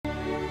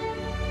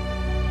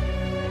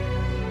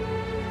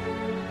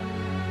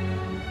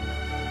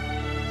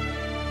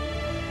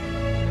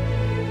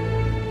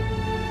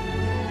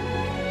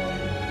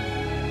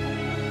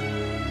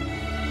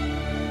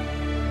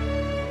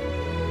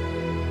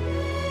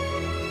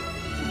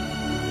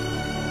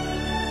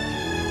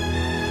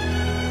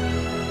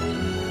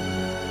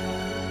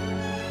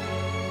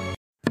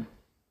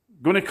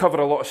going to cover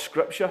a lot of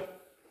scripture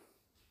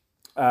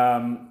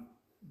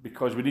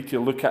because we need to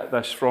look at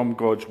this from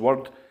God's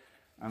word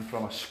and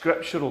from a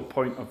scriptural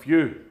point of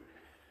view,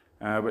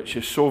 which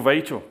is so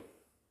vital.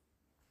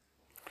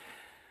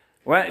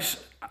 Let's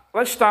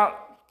start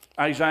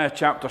Isaiah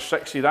chapter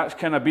 60. That's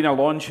kind of been a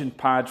launching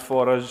pad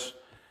for us.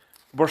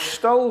 We're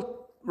still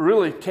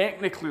really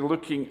technically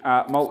looking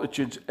at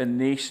multitudes and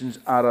nations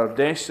are our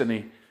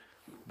destiny,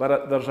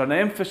 but there's an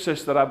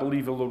emphasis that I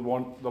believe the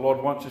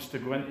Lord wants us to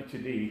go into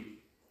today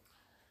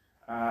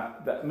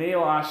that may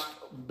last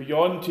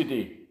beyond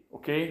today,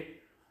 okay?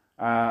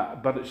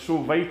 But it's so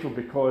vital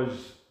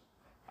because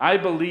I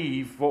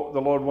believe what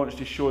the Lord wants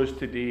to show us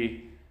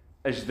today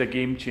is the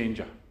game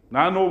changer.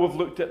 Now, I know we've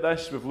looked at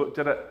this, we've looked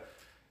at it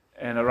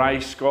in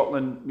Arise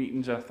Scotland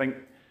meetings. I think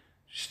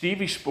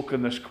Stevie spoke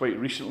on this quite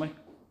recently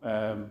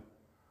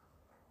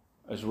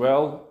as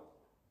well.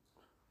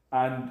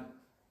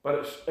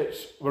 But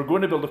we're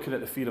going to be looking at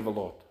the fear of the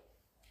Lord.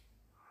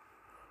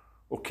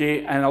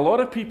 Okay, and a lot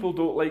of people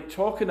don't like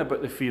talking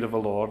about the fear of the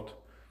Lord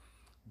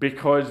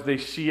because they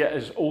see it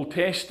as Old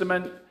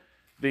Testament.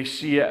 They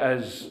see it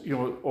as,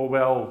 oh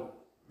well,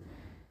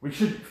 we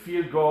shouldn't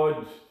fear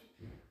God.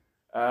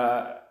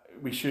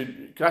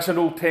 That's an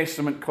Old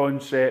Testament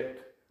concept.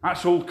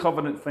 That's old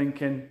covenant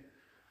thinking.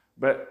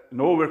 But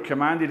no, we're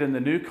commanded in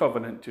the new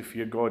covenant to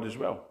fear God as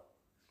well.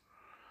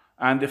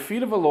 And the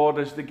fear of the Lord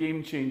is the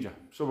game changer.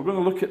 So we're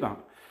going to look at that.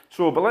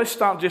 But let's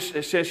start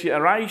it says here,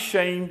 arise,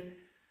 shine,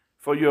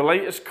 for your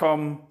light has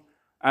come,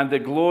 and the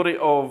glory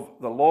of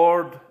the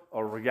Lord,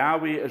 or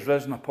Yahweh, is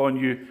risen upon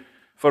you.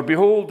 For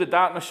behold, the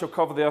darkness shall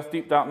cover the earth,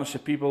 deep darkness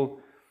of people,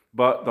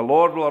 but the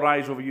Lord will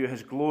arise over you,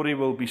 his glory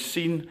will be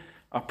seen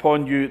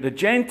upon you. The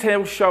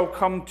Gentiles shall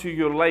come to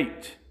your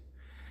light,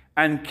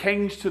 and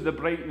kings to the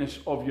brightness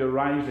of your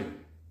rising.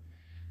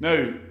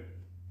 Now,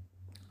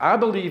 I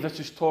believe this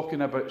is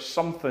talking about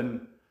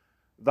something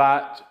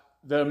that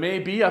there may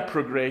be a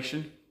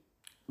progression,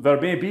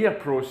 there may be a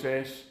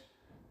process,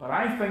 but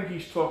I think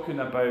he's talking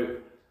about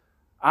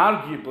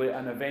arguably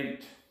an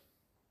event.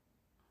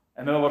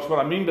 In other words, what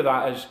I mean by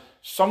that is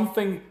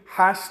something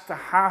has to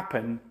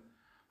happen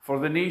for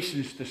the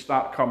nations to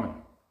start coming.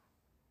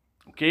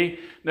 Okay?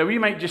 Now we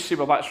might just say,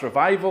 well, that's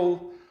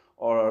revival,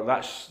 or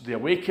that's the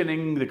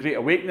awakening, the great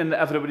awakening that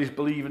everybody's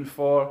believing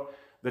for,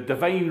 the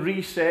divine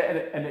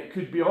reset, and it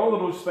could be all of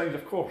those things,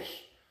 of course.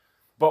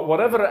 But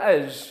whatever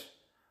it is,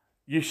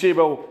 you say,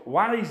 well,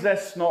 why is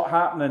this not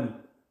happening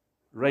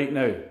right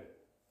now?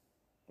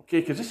 Okay,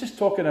 because this is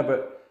talking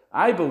about,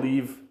 I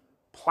believe,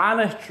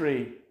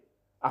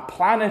 a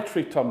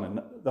planetary turning.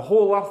 The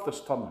whole earth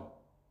is turning.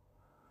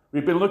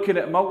 We've been looking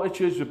at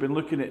multitudes, we've been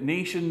looking at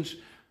nations,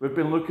 we've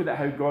been looking at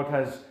how God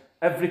has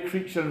every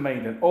creature in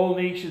mind and all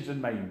nations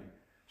in mind.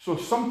 So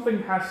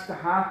something has to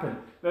happen.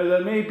 Now,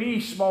 there may be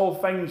small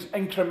things,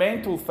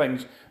 incremental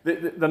things,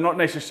 that they're not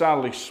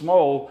necessarily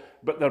small,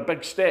 but they're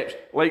big steps,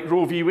 like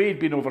Roe v. Wade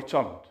being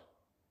overturned.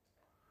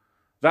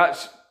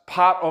 That's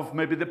part of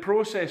maybe the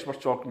process we're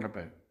talking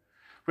about,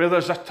 where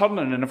there's a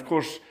turning, and of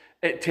course,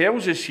 it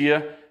tells us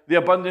here, the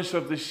abundance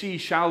of the sea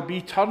shall be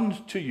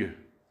turned to you.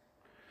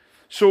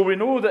 So we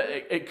know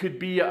that it could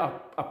be a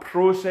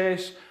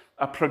process,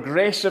 a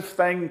progressive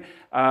thing,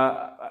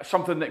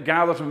 something that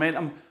gathers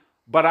momentum.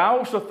 But I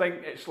also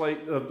think it's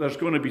like there's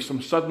going to be some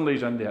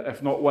suddenlies in there,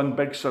 if not one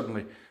big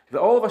suddenly. That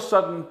all of a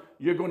sudden,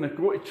 you're going to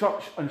go to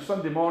church on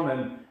Sunday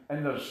morning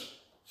and there's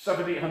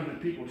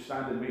 700-800 people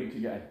standing waiting to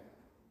get in.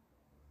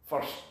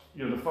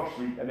 The first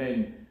week, and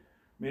then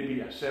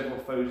maybe several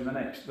thousand the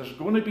next. There's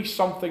going to be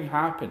something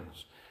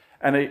happens.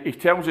 And he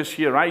tells us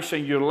here, I say,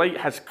 your light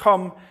has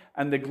come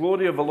and the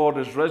glory of the Lord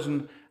is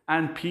risen,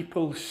 and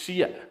people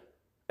see it.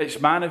 It's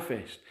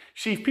manifest.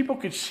 See, if people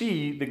could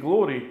see the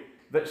glory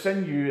that's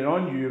in you and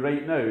on you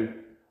right now,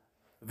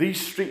 these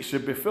streets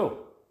would be full.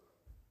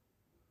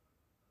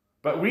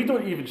 But we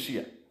don't even see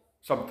it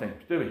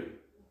sometimes, do we?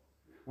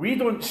 We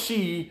don't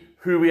see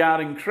who we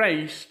are in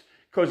Christ,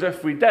 because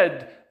if we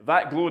did,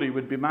 that glory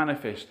would be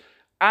manifest.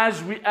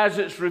 As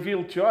it's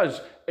revealed to us,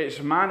 it's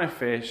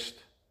manifest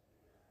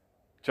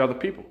to other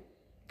people.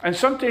 And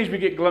sometimes we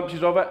get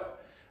glimpses of it,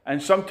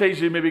 and sometimes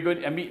we maybe go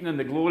to a meeting and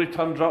the glory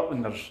turns up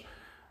and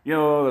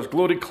there's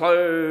glory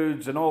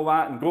clouds and all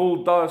that, and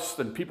gold dust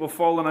and people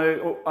falling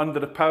out under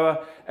the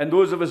power. And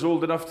those of us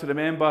old enough to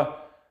remember,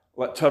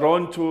 like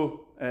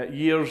Toronto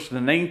years,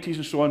 in the 90s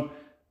and so on,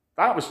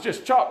 that was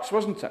just church,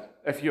 wasn't it?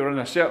 If you were in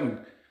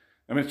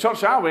the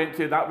church I went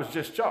to, that was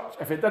just church.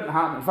 If it didn't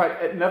happen, in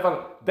fact, it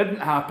never didn't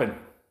happen.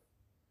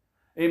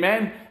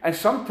 Amen? And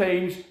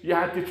sometimes you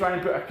had to try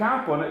and put a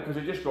cap on it because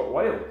it just got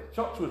wild.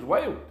 Church was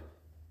wild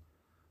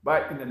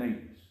back in the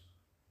 90s.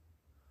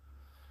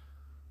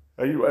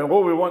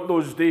 Well, we want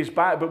those days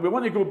back, but we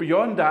want to go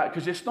beyond that,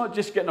 because it's not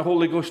just getting a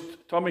Holy Ghost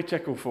tummy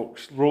tickle,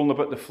 folks, rolling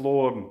about the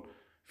floor and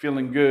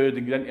feeling good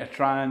and getting into a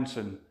trance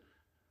and,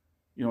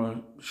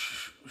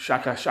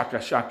 shaka,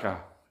 shaka,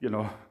 shaka,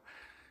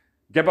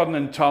 gibbering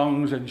in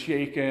tongues and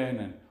shaking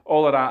and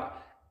all of that.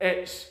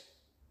 It's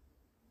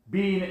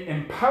being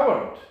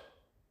empowered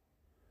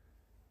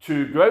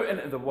to go out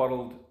into the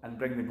world and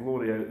bring the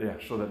glory out there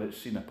so that it's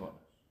seen upon us.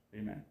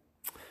 Amen.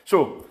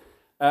 So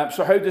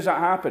how does that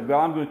happen? Well,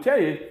 I'm going to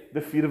tell you,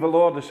 the fear of the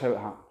Lord is how it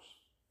happens.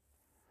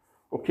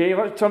 Okay,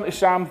 let's turn to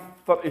Psalm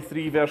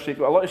 33, verse 8. We've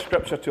got a lot of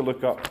scripture to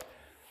look up.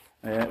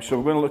 So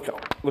we're going to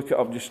look it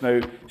up just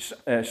now,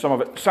 some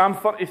of it. Psalm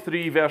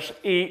 33, verse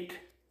 8.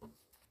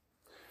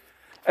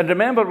 And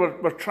remember,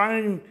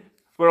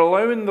 we're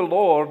allowing the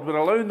Lord, we're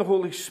allowing the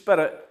Holy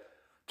Spirit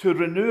to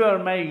renew our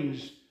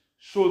minds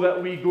so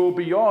that we go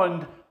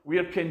beyond,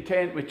 we're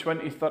content with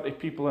 20, 30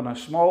 people in a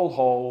small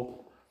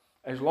hall,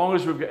 as long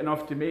as we've got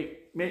enough to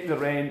make the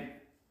rent,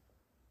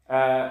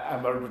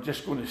 and we're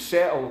just going to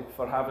settle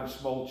for having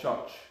small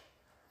church.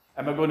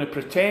 And we're going to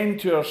pretend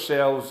to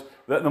ourselves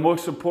that the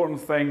most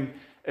important thing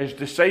is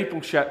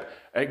discipleship,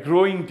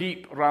 growing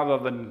deep rather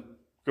than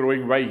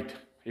growing wide.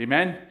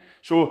 Amen?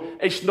 So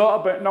it's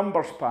not about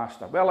numbers,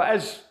 Pastor. Well, it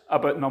is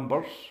about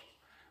numbers,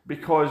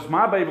 because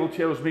my Bible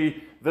tells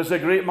me there's a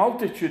great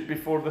multitude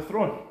before the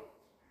throne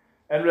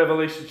in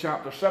Revelation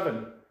chapter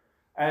 7.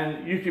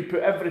 And you can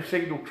put every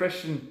single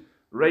Christian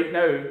right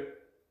now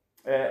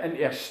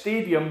into a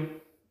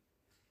stadium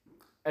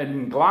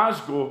in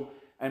Glasgow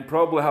and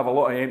probably have a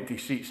lot of empty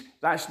seats.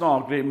 That's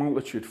not a great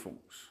multitude,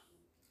 folks.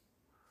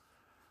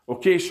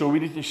 Okay, so we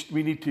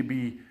need to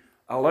be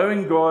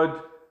allowing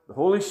God, the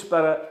Holy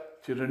Spirit,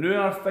 to renew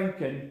our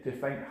thinking, to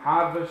think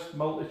harvest,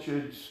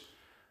 multitudes,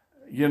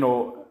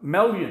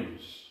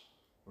 millions,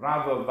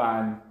 rather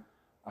than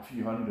a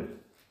few hundred.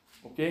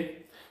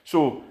 Okay?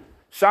 So,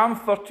 Psalm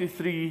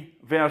 33,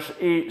 verse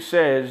 8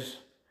 says,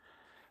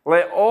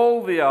 "Let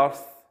all the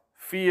earth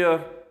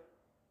fear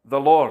the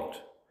Lord.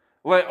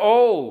 Let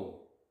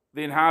all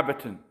the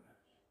inhabitants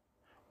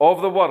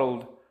of the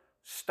world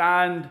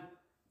stand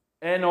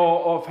in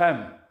awe of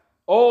him."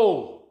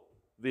 All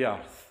the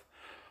earth.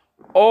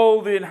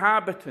 All the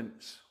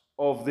inhabitants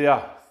of the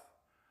earth.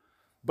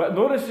 But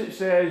notice it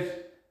says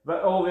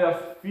that all the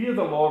earth fear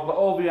the Lord, that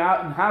all the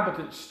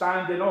inhabitants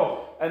stand in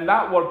awe. And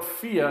that word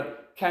fear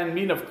can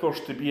mean, of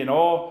course, to be in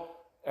awe,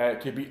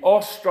 to be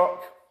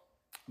awestruck,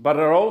 but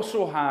it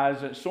also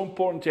has, it's so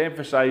important to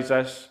emphasize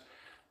this,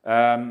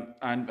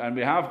 and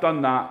we have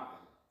done that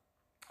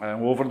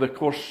over the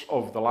course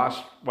of the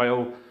last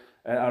while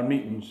at our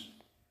meetings.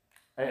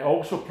 It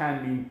also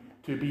can mean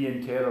to be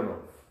in terror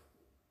of.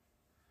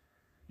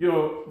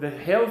 The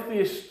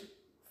healthiest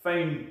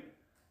thing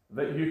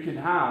that you can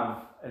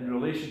have in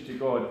relation to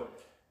God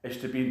is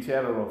to be in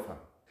terror of him.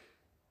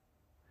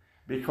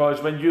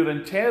 Because when you're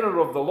in terror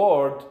of the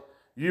Lord,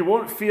 you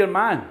won't fear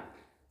man.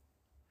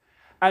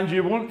 And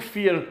you won't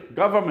fear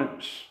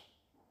governments.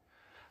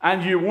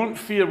 And you won't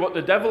fear what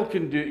the devil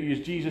can do to you, as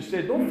Jesus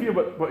said. Don't fear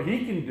what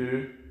he can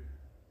do.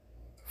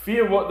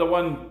 Fear what the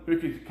one who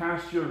can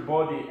cast your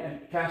body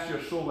and cast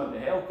your soul into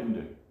hell can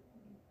do.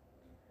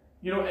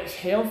 It's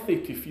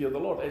healthy to fear the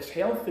Lord. It's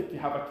healthy to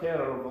have a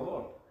terror of the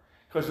Lord,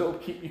 because it'll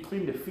keep you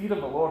clean. The fear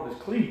of the Lord is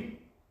clean,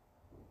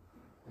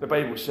 the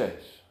Bible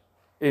says.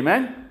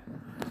 Amen?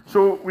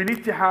 So we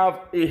need to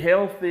have a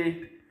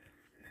healthy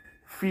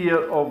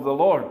fear of the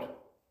Lord.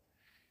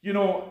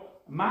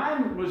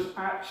 Man was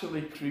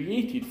actually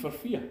created for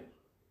fear.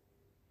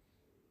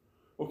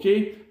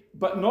 Okay?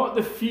 But not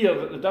the fear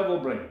that the devil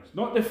brings.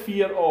 Not the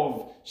fear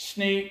of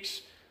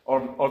snakes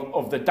or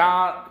of the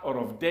dark or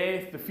of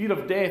death. The fear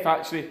of death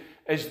actually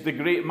is the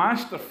great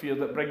master fear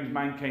that brings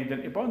mankind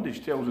into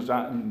bondage. Tells us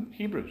that in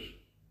Hebrews.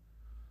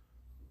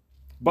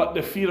 But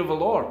the fear of the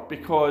Lord,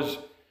 because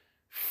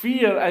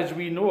fear as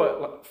we know it,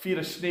 like fear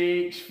of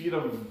snakes, fear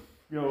of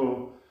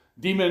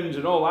demons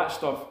and all that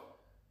stuff,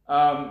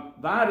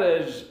 that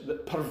is the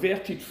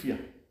perverted fear.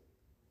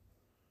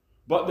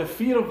 But the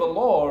fear of the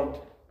Lord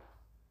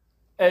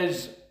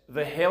is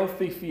the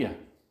healthy fear.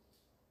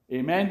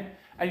 Amen?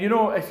 And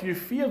if you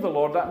fear the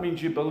Lord, that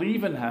means you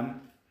believe in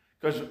him,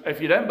 because if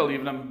you didn't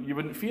believe in him, you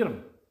wouldn't fear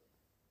him.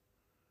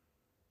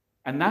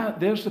 And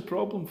there's the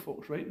problem,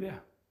 folks, right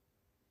there.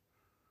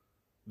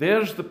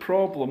 There's the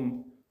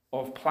problem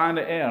of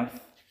planet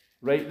Earth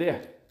right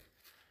there,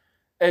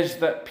 is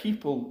that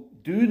people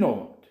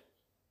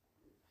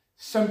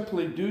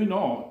simply do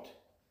not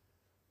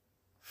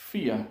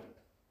fear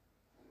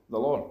the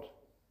Lord.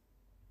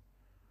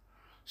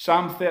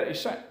 Psalm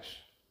 36,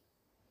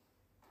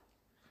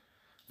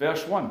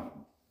 verse 1,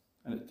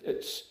 and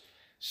it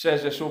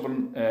says this over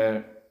in,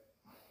 I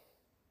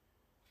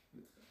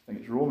think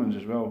it's Romans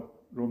as well,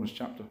 Romans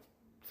chapter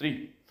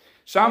 3.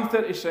 Psalm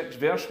 36,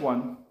 verse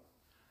 1,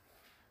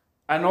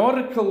 "An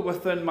oracle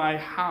within my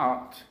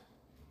heart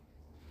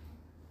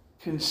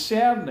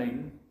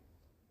concerning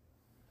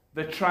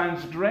the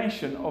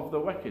transgression of the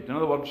wicked." In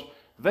other words,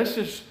 this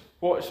is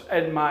what's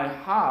in my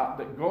heart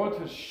that God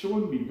has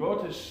shown me.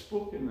 God has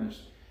spoken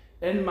this.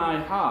 In my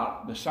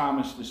heart, the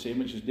psalmist is saying,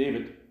 which is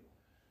David,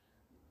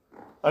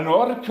 an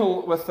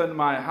oracle within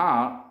my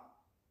heart,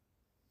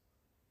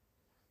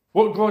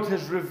 what God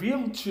has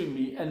revealed to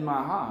me in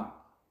my heart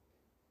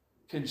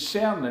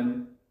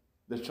concerning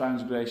the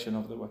transgression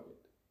of the wicked.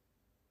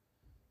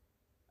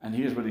 And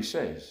here's what he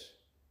says: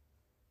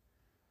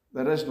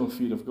 there is no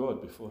fear of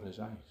God before his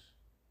eyes.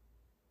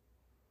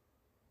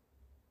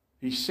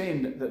 He's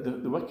saying that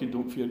the wicked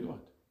don't fear God.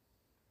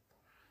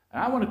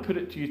 And I want to put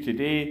it to you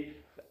today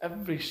that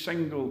every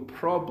single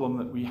problem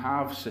that we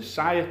have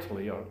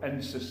societally or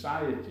in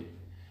society,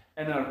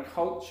 in our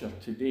culture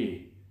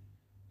today,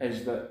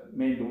 is that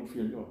men don't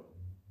fear God.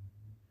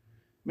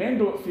 Men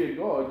don't fear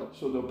God,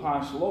 so they'll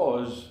pass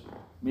laws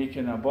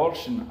making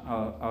abortion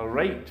a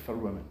right for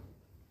women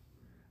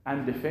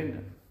and defend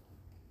it.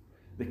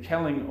 The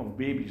killing of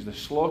babies, the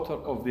slaughter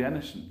of the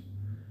innocent,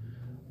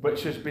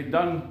 which has been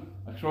done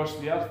across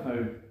the earth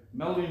now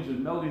millions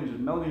and millions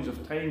and millions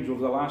of times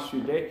over the last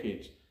few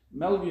decades.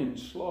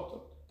 Millions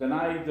slaughtered,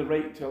 denied the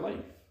right to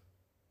life,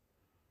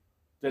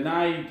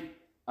 denied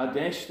a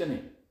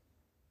destiny.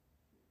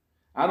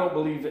 I don't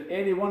believe that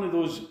any one of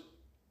those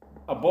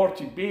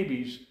aborted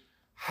babies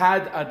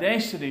had a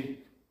destiny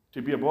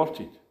to be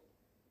aborted.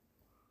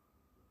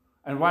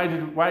 And why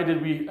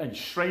did we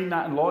enshrine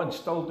that in law and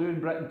still do in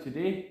Britain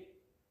today?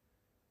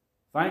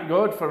 Thank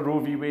God for Roe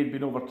v. Wade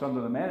being overturned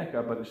in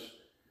America, but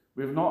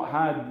we've not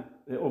had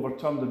it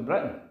overturned in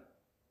Britain,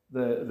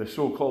 the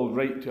so-called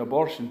right to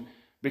abortion,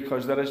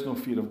 because there is no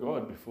fear of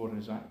God before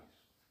his eyes.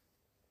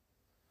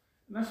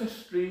 And that's a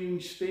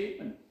strange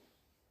statement,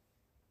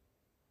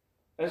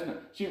 isn't it?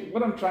 See,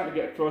 what I'm trying to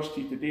get across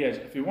to you today is,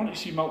 if we want to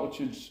see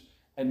multitudes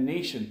in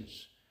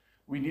nations,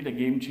 we need a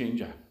game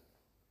changer.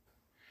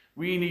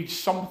 We need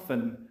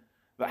something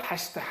that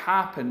has to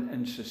happen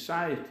in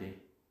society.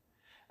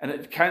 And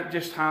it can't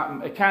just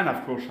happen, it can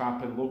of course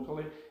happen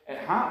locally. It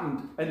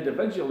happened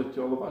individually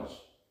to all of us.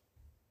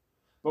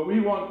 But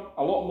we want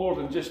a lot more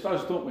than just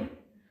us, don't we?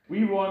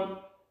 We want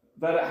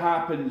that it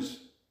happens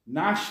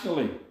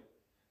nationally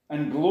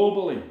and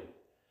globally,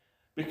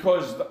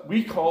 because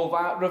we call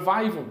that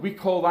revival. We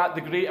call that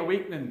the Great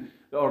Awakening,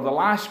 or the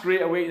last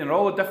Great Awakening,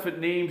 all the different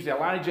names, the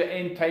Elijah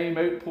end time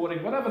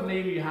outpouring, whatever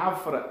name you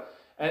have for it,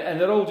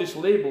 and they're all just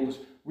labels.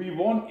 We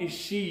want to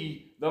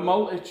see the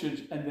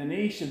multitudes and the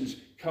nations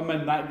come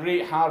in that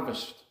great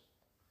harvest.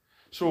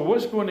 So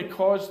what's going to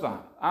cause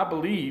that? I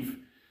believe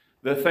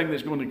the thing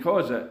that's going to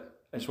cause it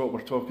is what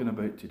we're talking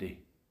about today.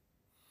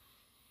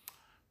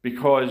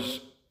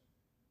 Because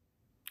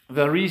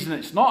the reason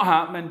it's not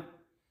happening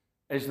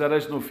is there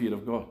is no fear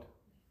of God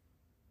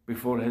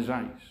before his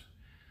eyes.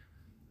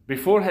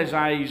 Before his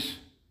eyes,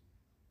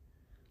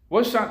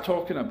 what's that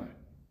talking about?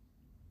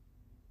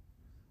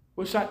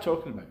 What's that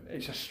talking about?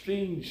 It's a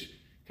strange,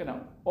 kind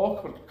of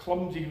awkward,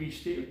 clumsy wee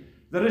statement.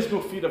 There is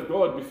no fear of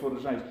God before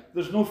his eyes.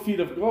 There's no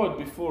fear of God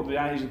before the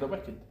eyes of the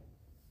wicked.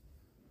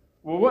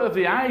 Well, what have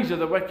the eyes of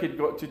the wicked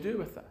got to do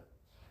with that?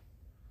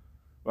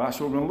 Well, that's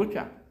what we're going to look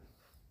at.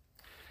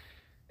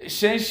 It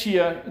says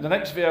here, in the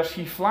next verse,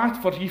 he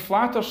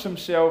flatters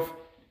himself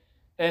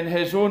in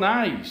his own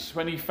eyes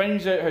when he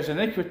finds out his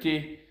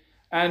iniquity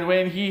and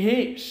when he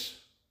hates.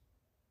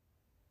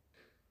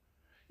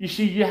 You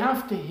see, you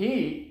have to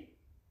hate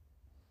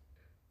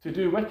to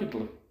do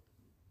wickedly.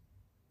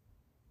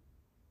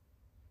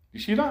 You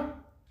see that?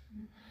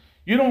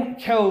 You don't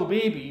kill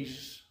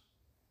babies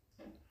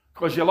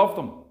because you love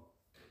them.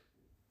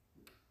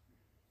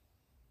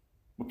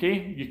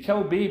 Okay? You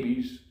kill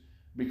babies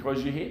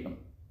because you hate them.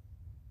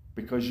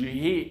 Because you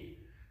hate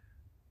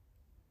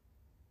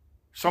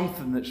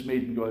something that's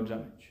made in God's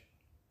image.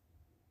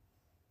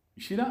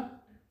 You see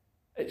that?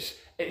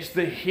 It's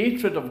the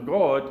hatred of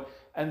God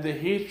and the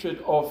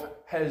hatred of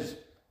his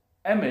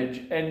image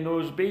in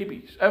those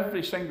babies.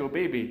 Every single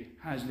baby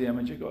has the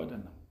image of God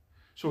in them.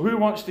 So who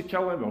wants to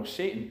kill them? Well,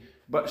 Satan.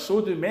 But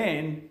so do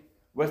men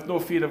with no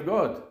fear of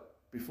God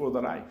before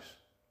their eyes.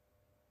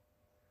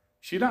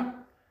 See that? And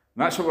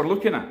that's what we're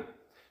looking at.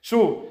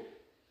 So,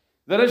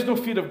 there is no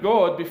fear of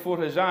God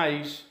before his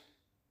eyes.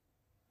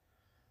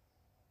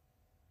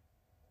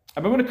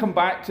 And we're going to come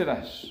back to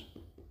this.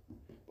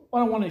 But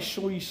I want to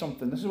show you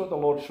something. This is what the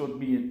Lord showed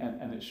me,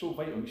 and it's so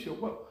vital. He said,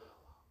 well,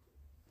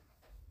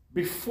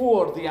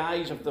 before the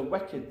eyes of the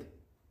wicked,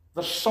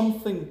 there's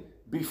something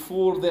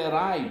before their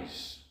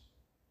eyes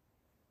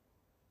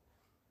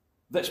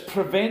that's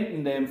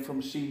preventing them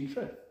from seeing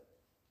truth.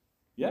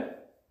 Yeah?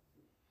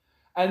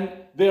 And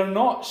they're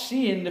not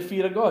seeing the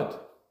fear of God.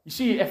 You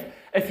see,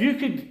 if you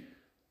could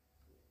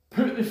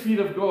put the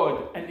fear of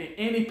God into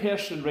any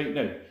person right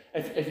now,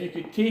 if you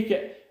could take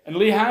it and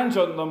lay hands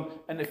on them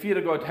and the fear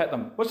of God hit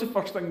them, what's the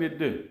first thing they'd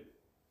do?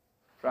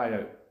 Cry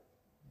out.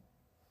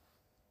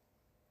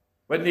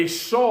 When they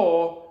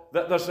saw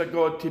that there's a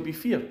God to be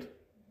feared.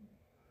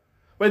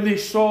 When they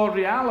saw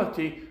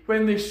reality,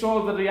 when they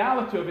saw the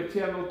reality of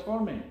eternal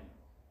torment.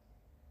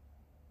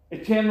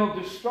 Eternal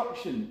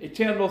destruction,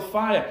 eternal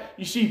fire.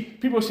 You see,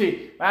 people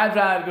say, I'd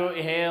rather go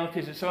to hell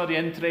because it's all the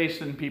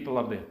interesting people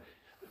up there.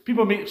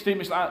 People make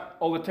statements like that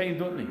all the time,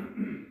 don't they?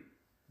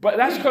 But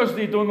that's because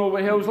they don't know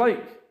what hell's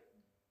like.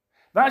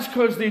 That's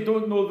because they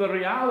don't know the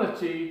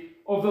reality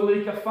of the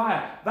lake of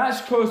fire.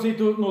 That's because they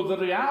don't know the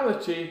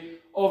reality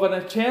of an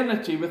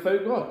eternity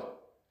without God.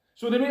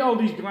 So they make all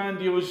these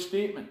grandiose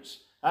statements.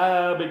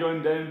 I'll be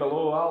going down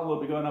below,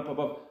 I'll be going up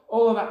above.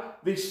 All of that.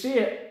 They say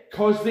it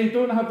because they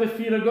don't have the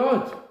fear of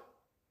God.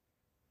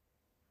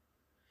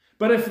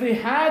 But if they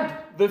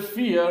had the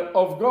fear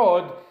of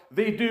God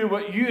they do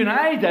what you and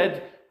I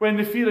did when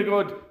the fear of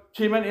God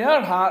came into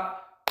our heart,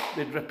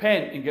 they'd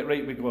repent and get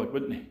right with God,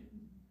 wouldn't they?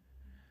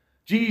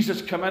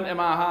 Jesus, come into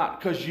my heart,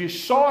 because you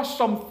saw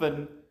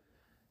something,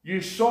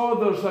 you saw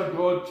there's a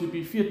God to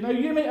be feared. Now,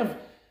 you might have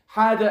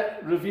had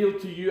it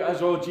revealed to you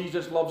as, oh,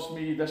 Jesus loves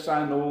me, this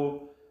I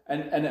know,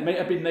 and it might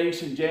have been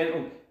nice and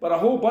gentle, but a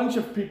whole bunch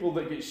of people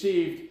that get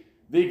saved,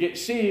 they get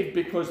saved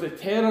because the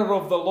terror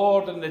of the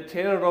Lord and the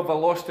terror of a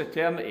lost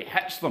eternity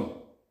hits them.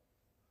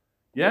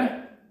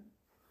 Yeah?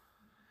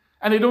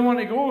 And they don't want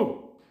to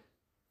go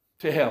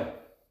to hell.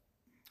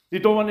 They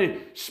don't want to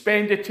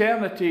spend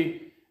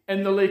eternity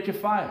in the lake of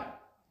fire.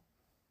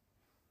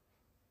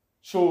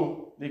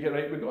 So they get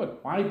right with God.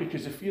 Why?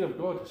 Because the fear of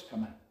God has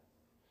come in.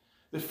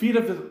 The fear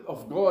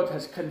of God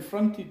has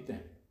confronted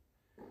them.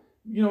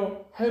 You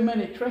know, how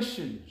many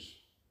Christians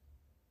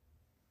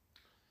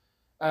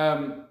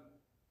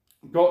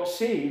got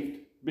saved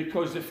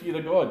because the fear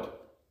of God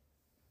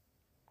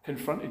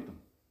confronted them?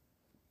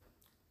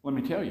 Let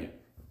me tell you,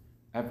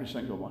 every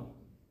single one.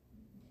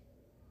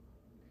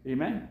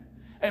 Amen.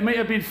 It might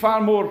have been far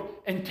more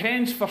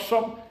intense for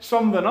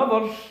some than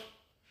others,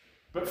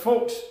 but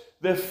folks,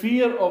 the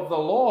fear of the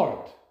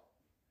Lord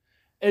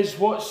is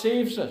what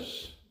saves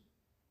us.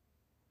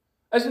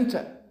 Isn't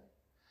it?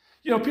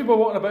 You know, people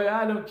walking about,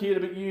 I don't care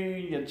about you,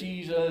 you're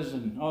Jesus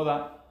and all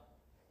that.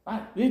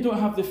 They don't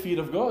have the fear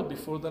of God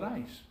before their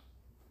eyes.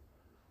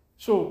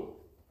 So,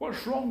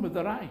 what's wrong with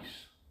their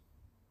eyes?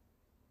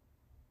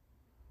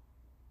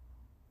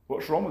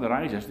 What's wrong with their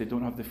eyes is they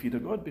don't have the fear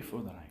of God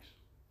before their eyes.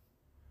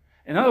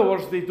 In other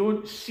words, they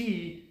don't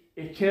see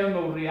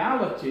eternal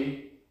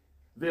reality,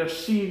 they're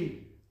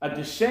seeing a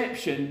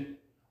deception,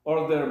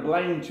 or they're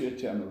blind to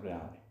eternal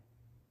reality.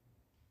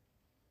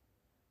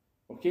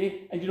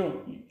 Okay? And you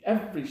know,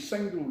 every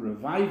single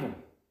revival,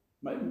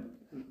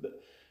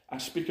 I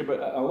speak about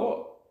it a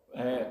lot,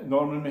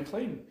 Norman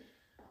MacLean.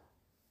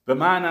 The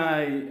man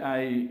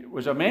I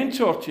was a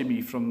mentor to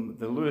me from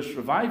the Lewis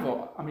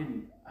revival. I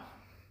mean,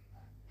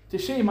 to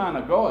say man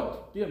of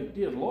God,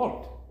 dear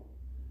Lord,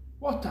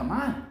 what a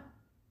man.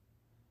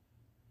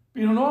 But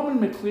you know, Norman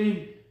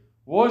MacLean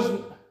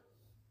wasn't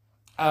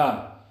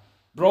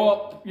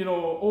brought up, you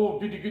know, oh,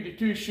 goody,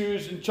 2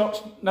 shoes in church,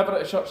 never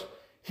at church.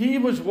 He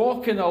was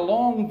walking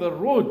along the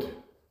road,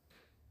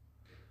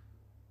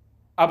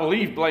 I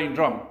believe blind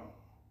drunk,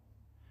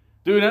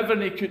 doing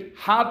everything he could,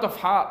 hard of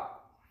heart,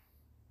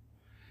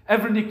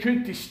 everything he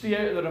could to stay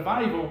out of the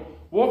revival,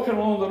 walking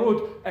along the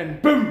road,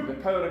 and boom, the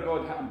power of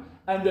God hit him,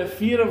 and the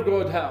fear of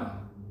God hit him.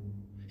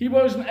 He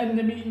wasn't in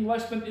the meeting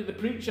listening to the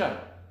preacher.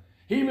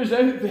 He was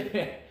out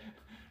there,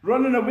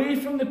 running away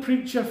from the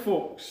preacher,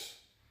 folks.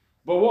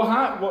 But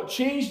what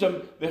changed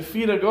him, the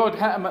fear of God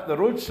hit him at the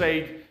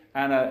roadside,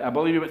 and I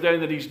believe he went down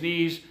to his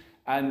knees,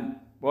 and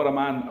what a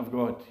man of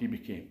God he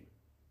became.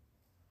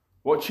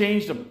 What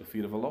changed him? The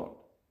fear of the Lord.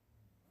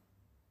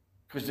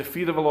 Because the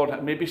fear of the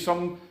Lord, maybe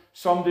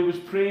somebody was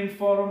praying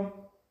for him.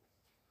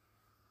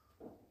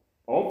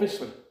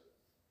 Obviously.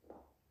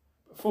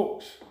 But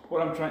folks,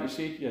 what I'm trying to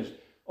say to you is,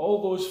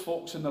 all those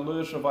folks in the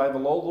Lewis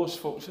revival, all those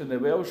folks in the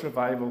Welsh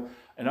revival,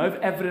 and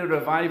every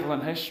revival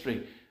in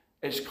history,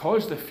 it's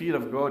because the fear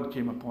of God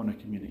came upon a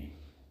community.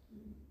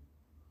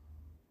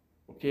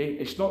 Okay?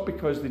 It's not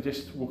because they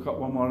just woke up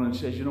one morning and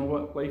said, you know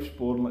what, life's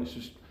boring,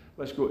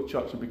 let's go to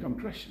church and become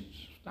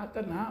Christians. That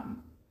didn't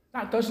happen.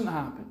 That doesn't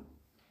happen.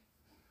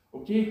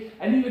 Okay?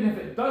 And even if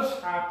it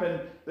does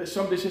happen, that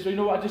somebody says, well, you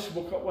know what, I just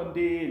woke up one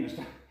day and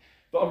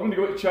thought I'm going to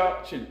go to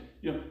church, and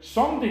you know,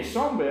 somebody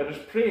somewhere is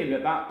praying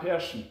that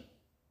person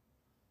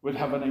would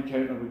have an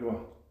encounter with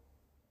God.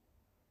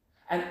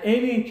 And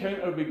any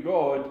encounter with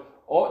God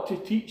ought to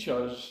teach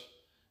us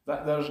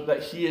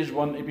that He is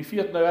one to be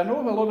feared. Now, I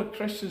know a lot of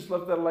Christians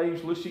live their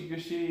lives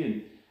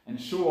loosey-goosey and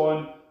so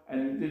on,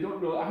 and they don't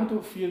really, I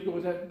don't fear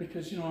God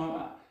because, you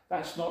know,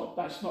 that's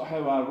not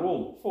how I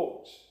roll.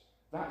 Folks,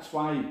 that's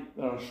why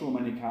there are so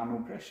many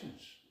carnal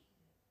Christians.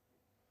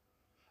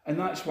 And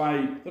that's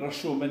why there are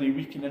so many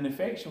weak and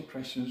ineffectual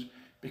Christians,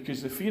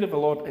 because the fear of the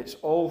Lord, it's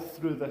all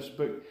through this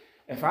book.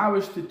 If I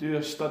was to do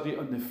a study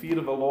on the fear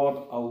of the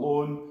Lord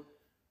alone,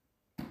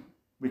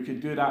 we could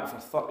do that for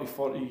 30,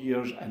 40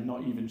 years and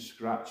not even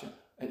scratch it.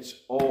 It's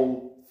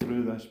all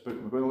through this book.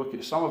 We're going to look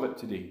at some of it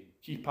today,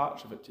 key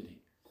parts of it today.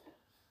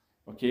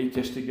 Okay,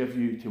 just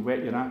to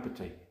whet your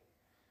appetite.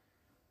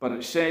 But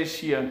it says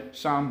here,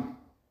 Psalm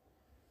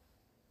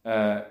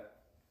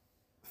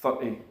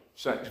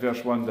 36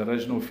 verse 1, there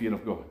is no fear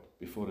of God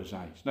before His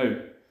eyes. Now,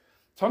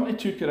 turn to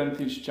 2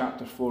 Corinthians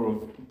chapter 4,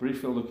 we'll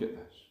briefly look at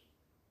this.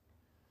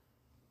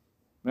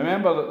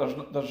 Remember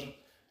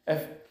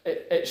that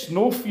it's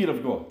no fear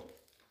of God.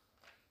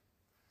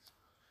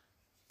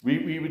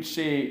 We would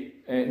say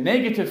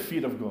negative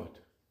fear of God.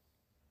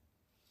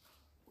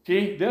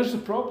 Okay, there's the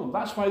problem.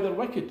 That's why they're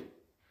wicked.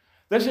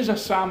 This is a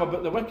psalm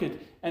about the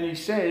wicked, and he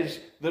says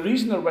the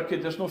reason they're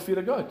wicked, there's no fear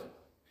of God.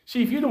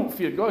 See, if you don't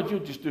fear God, you'll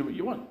just do what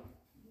you want.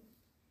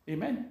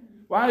 Amen.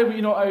 Why are we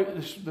not out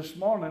this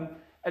morning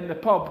in the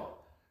pub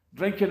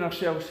drinking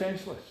ourselves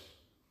senseless?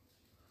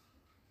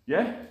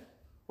 Yeah?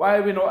 Why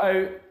are we not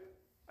out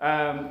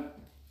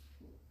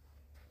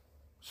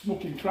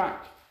smoking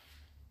crack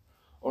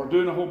or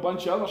doing a whole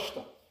bunch of other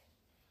stuff.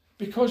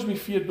 Because we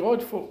fear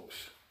God, folks.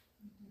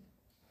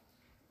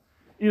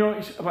 You know,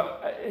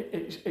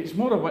 it's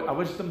more of a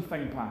wisdom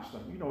thing, Pastor.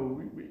 You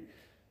know,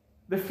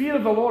 the fear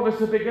of the Lord is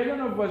the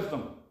beginning of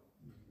wisdom.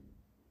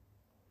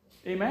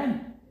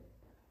 Amen.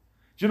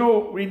 Do you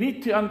know, we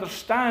need to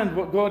understand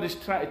what God is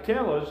trying to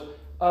tell us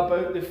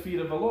about the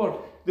fear of the Lord.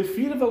 The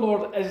fear of the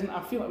Lord isn't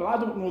a feeling. Well, I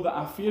don't know that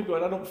I fear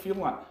God. I don't feel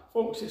that.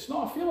 Folks, it's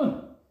not a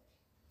feeling.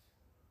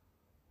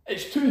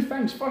 It's two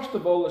things. First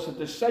of all, it's a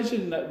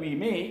decision that we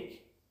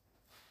make.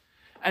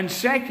 And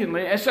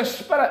secondly, it's a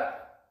spirit.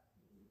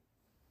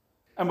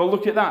 And we'll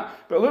look at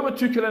that. But look what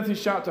 2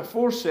 Corinthians chapter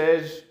 4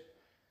 says.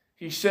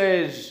 He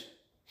says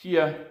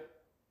here,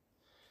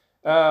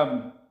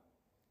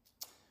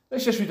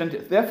 let's just read into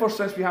it. Therefore,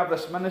 since we have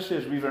this ministry,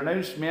 as we've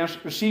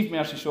received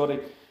mercy,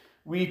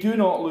 we do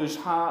not lose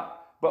heart,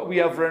 but we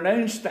have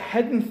renounced the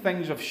hidden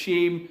things of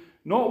shame,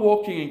 not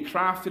walking in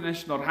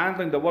craftiness, nor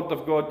handling the word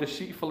of God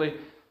deceitfully,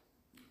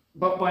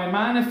 but by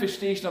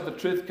manifestation of the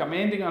truth,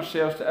 commending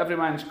ourselves to every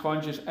man's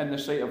conscience in the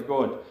sight of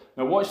God.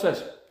 Now watch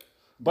this.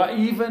 But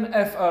even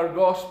if our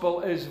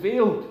gospel is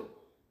veiled,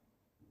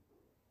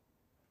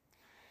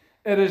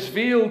 it is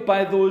veiled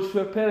by those who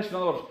are perishing. In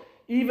other words,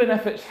 even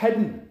if it's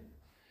hidden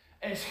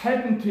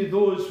to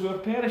those who are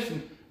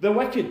perishing, the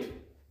wicked.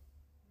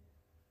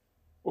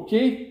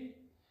 Okay?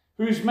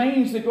 Whose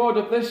minds the God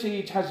of this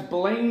age has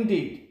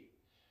blinded,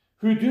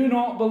 who do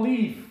not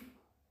believe.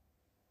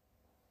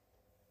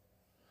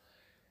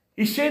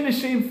 He's saying the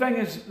same thing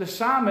as the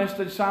psalmist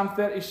in Psalm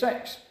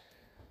 36.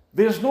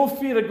 There's no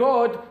fear of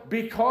God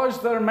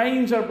because their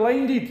minds are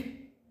blinded.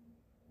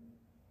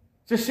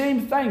 It's the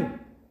same thing.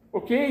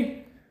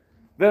 Okay?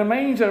 Their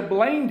minds are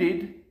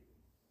blinded.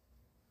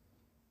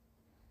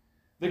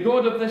 The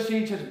God of this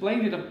age has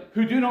blinded them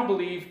who do not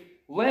believe,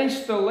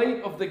 lest the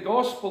light of the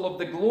gospel of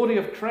the glory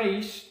of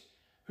Christ,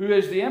 who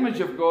is the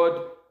image of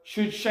God,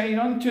 should shine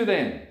unto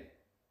them.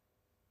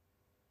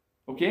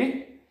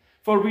 Okay?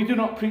 For we do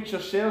not preach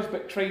ourselves,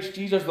 but Christ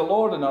Jesus the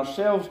Lord, and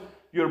ourselves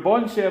your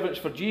bondservants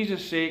for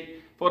Jesus' sake.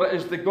 For it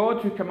is the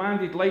God who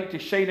commanded light to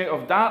shine out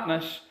of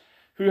darkness,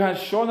 who has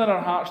shone in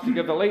our hearts to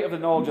give the light of the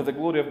knowledge of the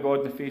glory of God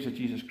in the face of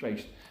Jesus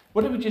Christ.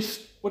 What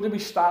did we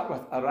start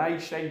with?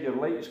 Arise, shine, your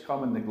light has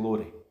come in the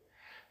glory.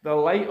 The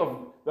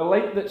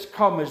light that's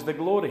come is the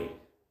glory.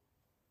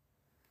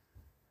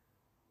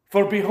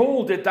 For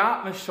behold, the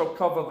darkness shall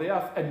cover the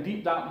earth, and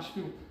deep darkness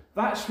fill.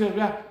 That's where we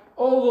are.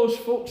 All those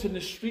folks in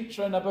the streets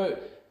round about,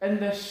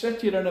 in this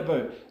city round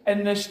about,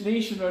 in this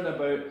nation round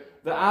about,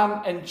 that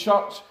aren't in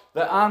church,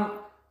 that aren't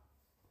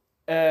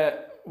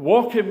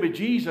walking with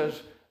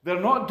Jesus,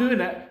 they're not doing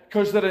it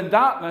because they're in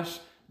darkness.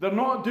 They're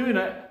not doing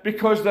it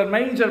because their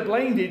minds are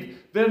blinded.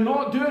 They're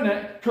not doing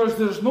it because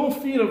there's no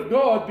fear of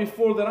God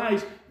before their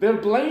eyes. They're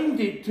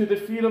blinded to the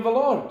fear of the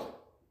Lord.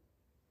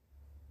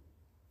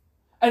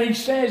 And he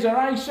says,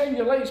 arise, shine,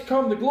 your lights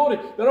come, the glory.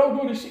 They're all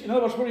going to see. In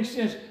other words, what he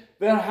says,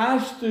 there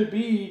has to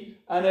be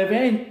an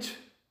event.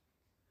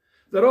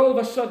 That all of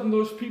a sudden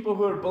those people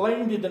who are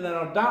blinded and in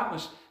our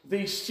darkness,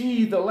 they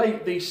see the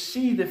light, they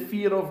see the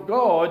fear of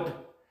God.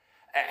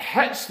 It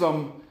hits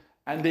them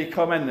and they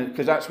come in,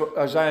 because that's what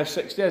Isaiah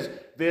 6 says.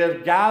 They're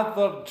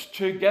gathered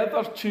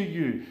together to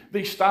you.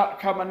 They start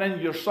coming in,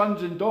 your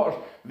sons and daughters.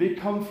 They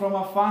come from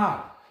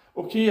afar.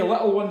 Okay, a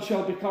little one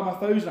shall become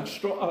 1,000,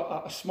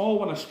 a small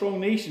one, a strong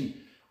nation.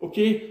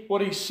 Okay,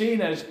 what he's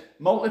saying is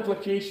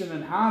multiplication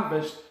and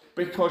harvest,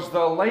 because the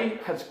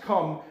light has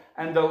come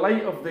and the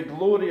light of the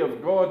glory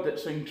of God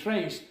that's in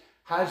Christ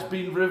has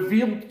been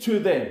revealed to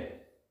them.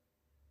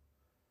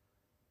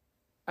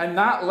 And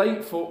that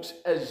light, folks,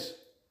 is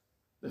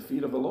the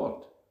fear of the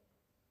Lord.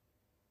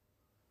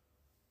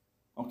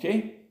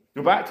 Okay?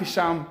 Go back to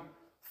Psalm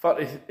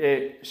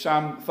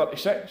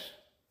 36.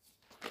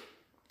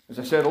 As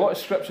I said, a lot of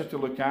scripture to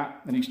look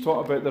at, and he's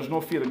taught about there's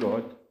no fear of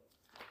God.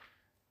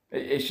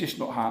 It's just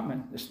not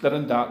happening. They're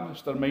in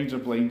darkness. Their minds are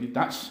blinded.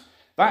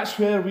 That's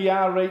where we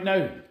are right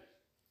now.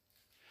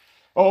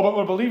 Oh, but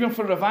we're believing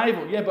for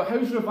revival. Yeah, but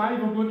how's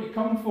revival going to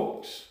come,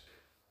 folks?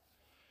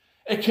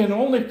 It can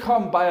only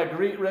come by a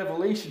great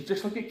revelation,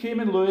 just like it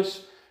came in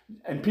Lewis,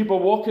 and people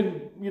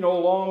walking,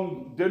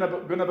 along,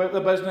 going about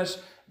their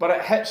business, but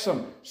it hits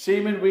them.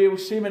 Same in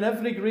Wales, same in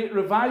every great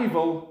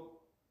revival.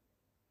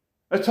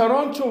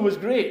 Toronto was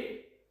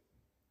great.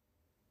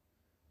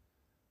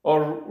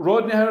 Or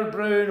Rodney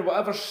Howard-Browne,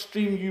 whatever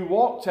stream you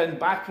walked in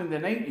back in the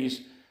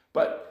 90s,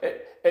 but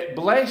it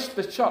blessed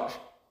the church.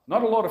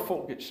 Not a lot of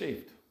folk get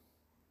saved.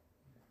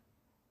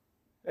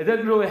 It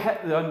didn't really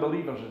hit the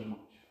unbelievers as much.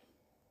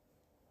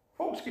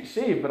 Folks get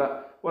saved,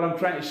 but what I'm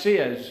trying to say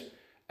is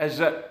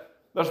that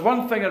there's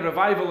one thing, a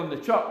revival in the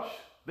church,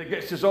 that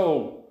gets us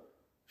all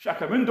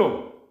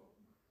shakamundo.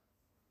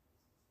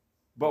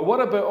 But what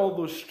about all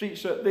those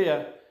streets out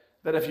there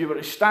that if you were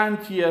to stand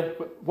here,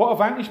 what a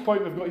vantage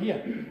point we've got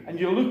here, and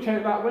you look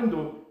out that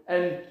window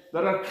and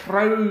there are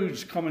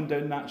crowds coming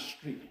down that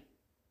street,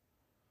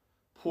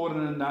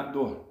 pouring in that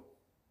door.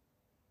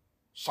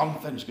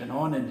 Something's going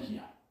on in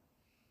here.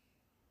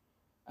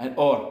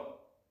 or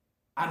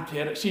I'm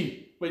terrified.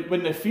 See,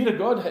 when the fear of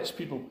God hits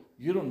people,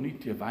 you don't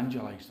need to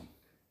evangelize them.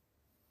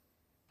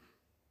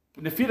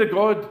 When the fear of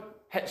God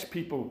hits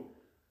people,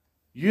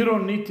 you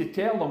don't need to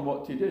tell them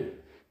what to do.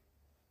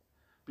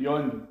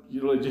 Beyond,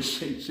 you really just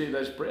say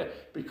this prayer,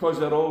 because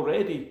they're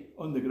already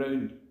on the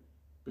ground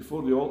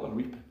before the altar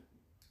weeping,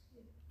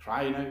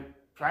 crying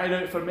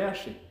out for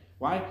mercy.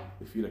 Why?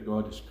 The fear of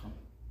God has come.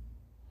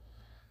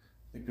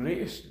 The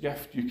greatest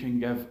gift you can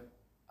give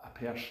a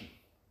person,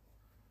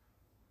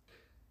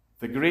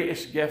 the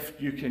greatest gift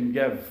you can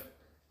give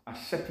a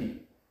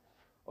city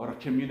or a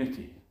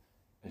community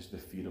is the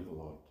fear of the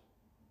Lord.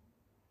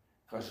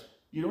 Because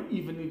you don't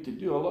even need to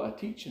do a lot of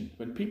teaching.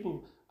 When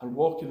people are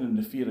walking in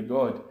the fear of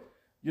God,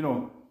 you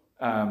know,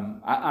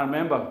 I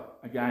remember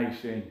a guy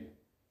saying,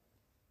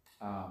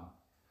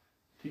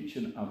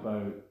 teaching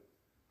about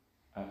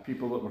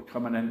people that were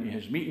coming into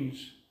his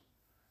meetings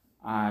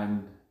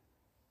and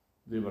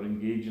they were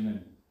engaging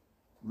in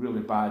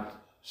really bad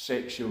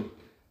sexual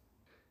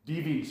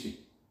deviancy.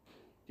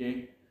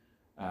 Okay?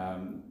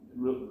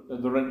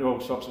 They're into all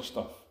sorts of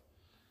stuff.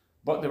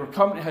 But they were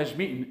coming to his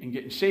meeting and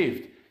getting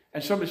saved.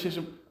 And somebody says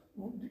to him,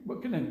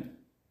 what kind of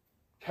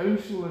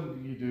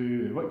counselling do you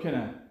do? What kind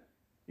of...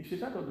 He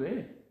says, I don't do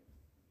anything.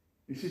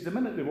 He says, the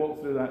minute they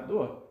walk through that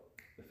door,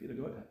 the fear of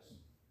God hits them.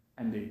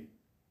 And they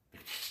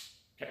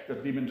kick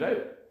their demons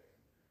out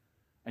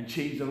and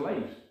change their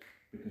lives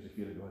because the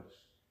fear of God's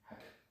hit.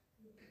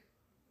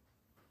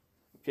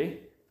 Okay?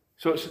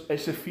 So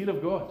it's the fear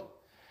of God.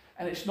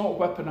 And it's not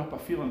whipping up a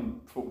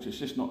feeling, folks. It's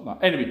just not that.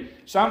 Anyway,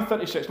 Psalm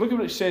 36. Look at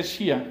what it says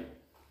here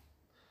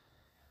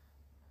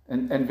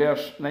in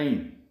verse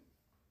 9.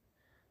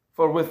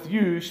 For with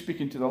you,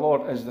 speaking to the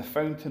Lord, is the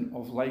fountain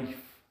of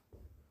life.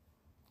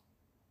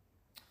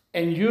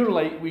 In your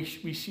light, we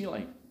see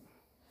light.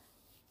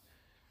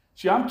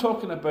 See, I'm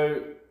talking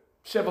about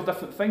several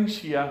different things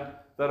here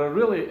that are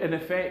really, in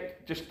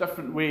effect, just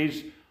different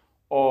ways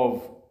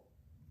of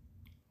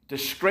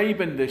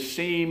describing the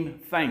same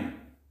thing.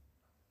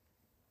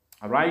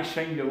 Arise,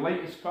 shine, your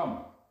light has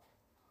come.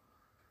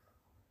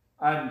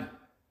 And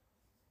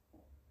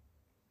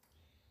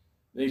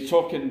he's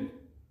talking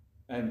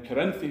in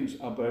Corinthians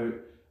about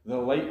the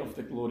light of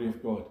the glory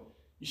of God.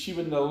 You see,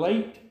 when the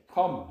light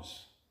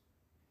comes,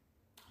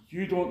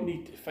 you don't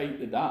need to fight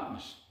the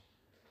darkness.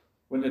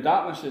 When the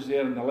darkness is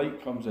there and the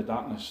light comes, the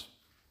darkness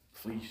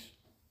flees.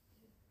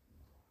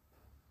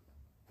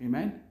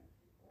 Amen?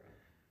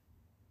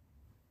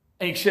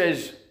 And he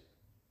says,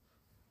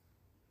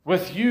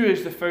 with you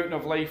is the fountain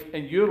of life,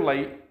 in your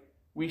light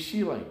we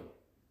see light.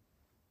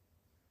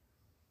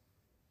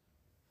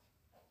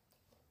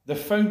 The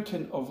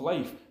fountain of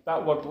life.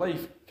 That word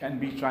life can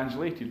be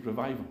translated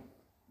revival.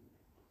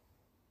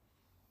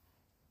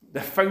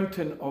 The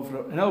fountain of...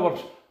 In other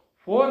words,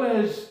 what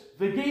is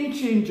the game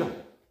changer?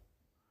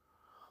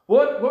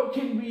 What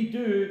can we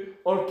do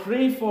or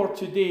pray for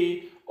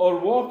today or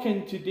walk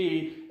in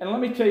today? And let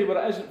me tell you what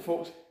it isn't,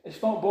 folks.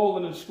 It's not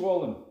bawling and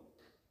squalling.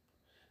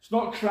 It's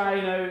not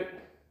crying out.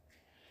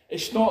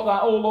 It's not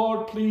that, oh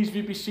Lord, please,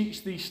 we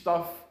beseech thee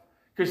stuff.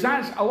 Because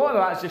a lot of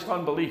that is just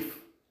unbelief.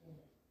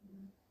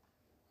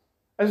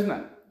 Isn't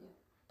it?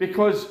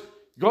 Because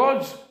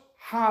God's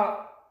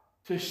heart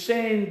to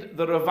send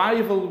the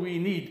revival we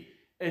need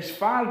is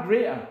far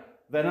greater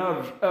than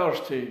ours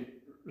to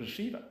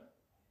receive it.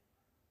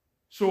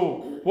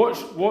 So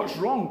what's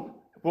wrong?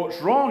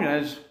 What's wrong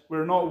is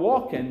we're not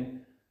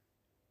walking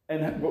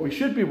in what we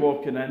should be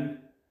walking in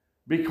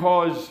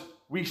because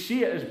we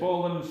see it as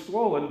bawling and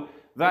squalling.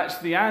 That's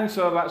the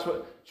answer. That's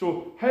what.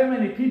 So how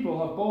many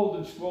people have bawled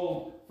and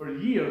squalled for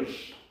years?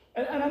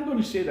 And I'm going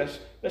to say this.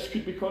 This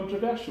could be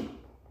controversial.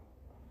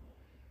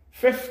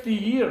 50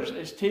 years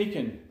it's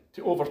taken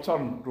to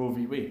overturn Roe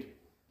v. Wade.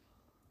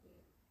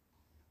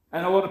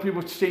 And a lot of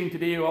people are saying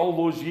today, all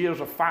those years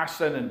of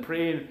fasting and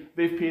praying,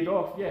 they've paid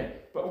off. Yeah,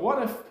 but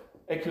what if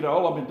it could have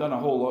all been done a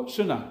whole lot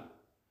sooner?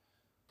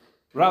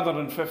 Rather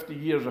than 50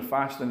 years of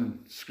fasting and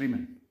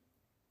screaming.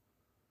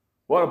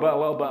 What about a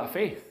little bit of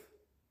faith?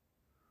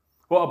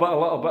 What about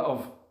a little bit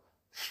of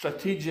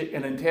strategic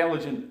and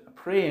intelligent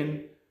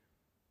praying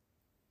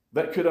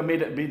that could have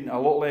made it been a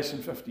lot less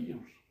than 50 years?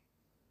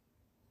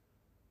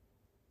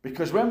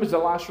 Because when was the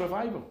last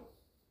revival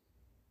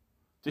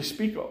to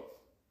speak of?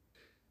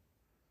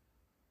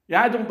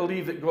 Yeah, I don't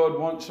believe that God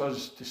wants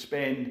us to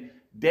spend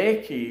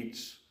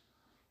decades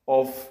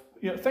of,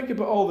 think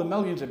about all the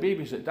millions of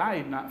babies that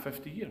died in that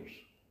 50 years.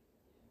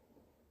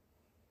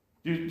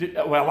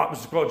 Well, that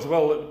was God's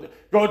will.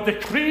 God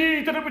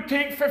decreed that it would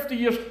take 50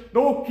 years.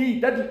 No,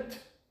 he didn't.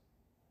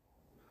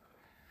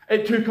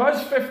 It took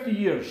us 50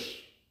 years.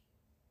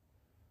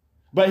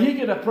 But he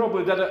could have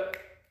probably did it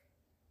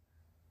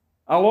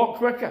a lot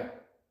quicker.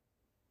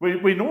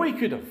 We know he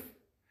could have.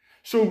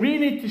 So we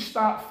need to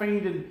start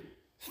finding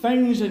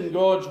things in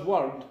God's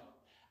word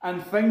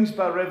and things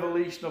by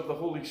revelation of the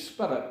Holy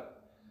Spirit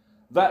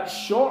that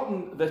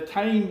shorten the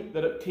time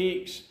that it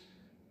takes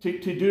to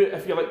do it.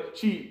 If you like,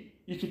 see,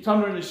 you could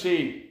turn around and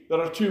say there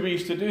are two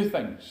ways to do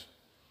things.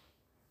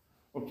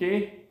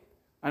 Okay?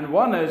 And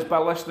one is by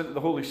listening to the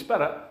Holy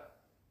Spirit.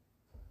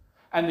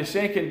 And the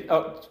second,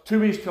 two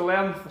ways to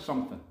learn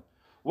something.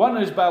 One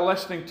is by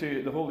listening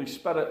to the Holy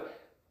Spirit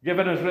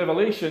giving us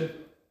revelation.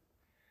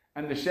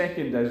 And the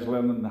second is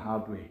learning the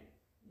hard way.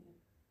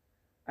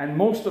 And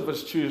most of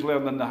us choose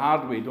learning the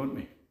hard way, don't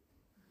we?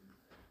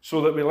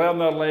 So that we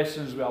learn our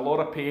lessons with a lot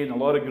of pain, a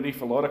lot of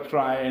grief, a lot of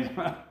crying.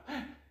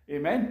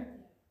 Amen?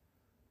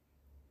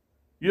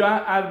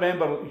 I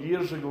remember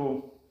years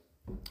ago,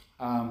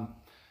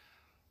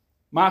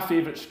 my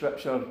favourite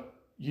scripture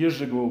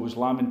years ago was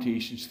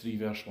Lamentations 3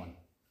 verse 1.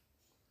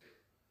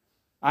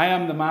 I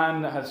am the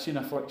man that hath seen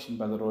affliction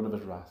by the rod of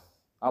his wrath.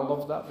 I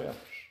love that verse.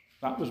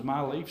 That was my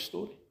life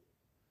story.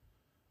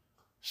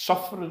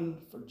 Suffering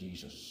for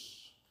Jesus.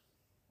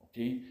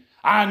 Okay?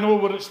 I know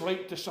what it's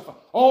like to suffer.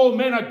 All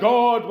men of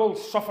God will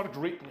suffer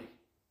greatly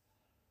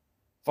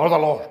for the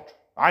Lord.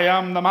 I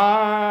am the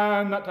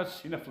man that has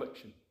seen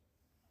affliction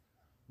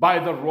by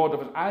the rod of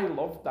his. I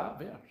loved that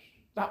verse.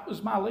 That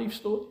was my life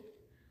story.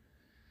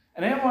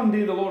 And then one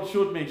day the Lord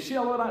showed me, see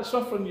all of that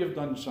suffering you've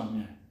done,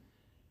 son? Yeah.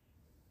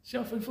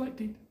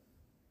 Self-inflicted.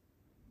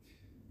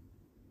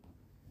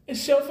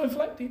 It's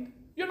self-inflicted.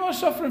 You're not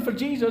suffering for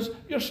Jesus.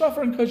 You're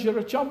suffering because you're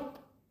a chump.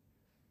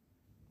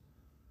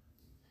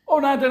 Oh,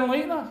 and I didn't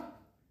like that.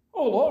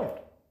 Oh, Lord.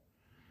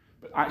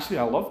 But actually,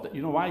 I loved it.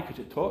 You know why? Because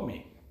it taught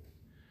me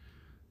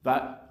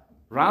that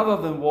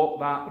rather than walk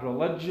that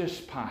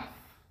religious path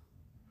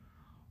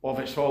of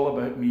it's all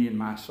about me and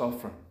my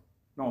suffering,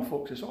 no,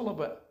 folks, it's all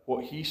about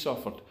what he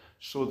suffered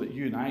so that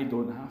you and I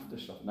don't have to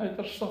suffer. Now,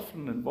 there's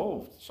suffering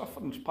involved.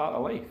 Suffering's part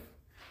of life.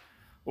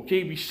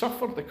 Okay, we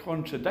suffer the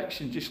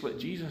contradiction just like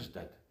Jesus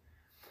did.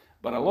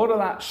 But a lot of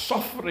that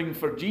suffering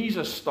for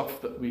Jesus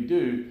stuff that we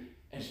do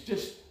is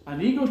just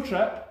an ego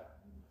trip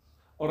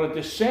or a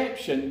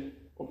deception,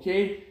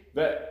 okay,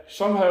 that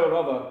somehow or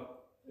other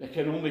it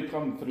can only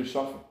come through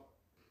suffering.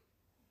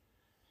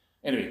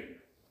 Anyway,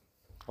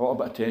 a little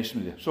bit of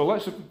testimony there. So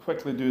let's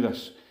quickly do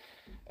this.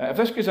 If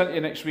this goes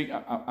into next week,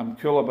 I'm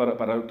cool about it,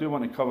 but I do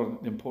want to cover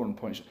the important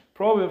points.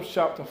 Proverbs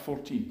chapter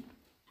 14.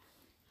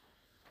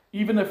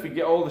 Even if we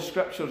get all the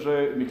scriptures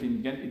out and we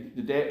can get into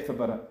the depth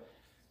about it,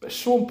 but it's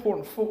so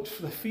important, folks,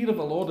 for the fear of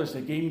the Lord is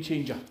the game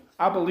changer.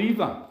 I believe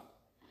that.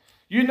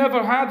 You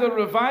never had a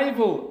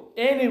revival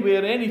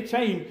anywhere, any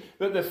time,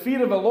 that the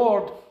fear of the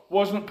Lord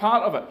wasn't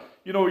part of it.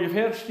 You know, you've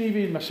heard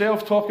Stevie and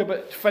myself talk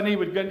about Finney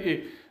would go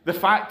into the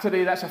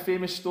factory, that's a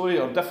famous story,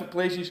 or different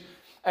places,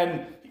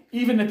 and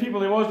even the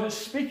people he wasn't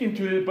speaking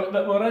to, but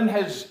that were in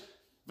his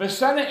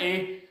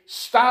vicinity,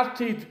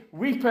 started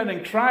weeping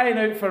and crying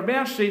out for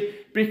mercy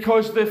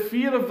because the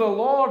fear of the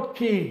Lord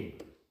came.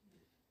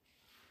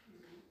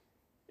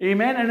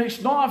 Amen. And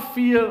it's not a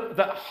fear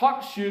that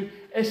hurts you,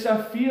 it's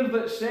a fear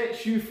that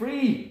sets you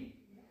free.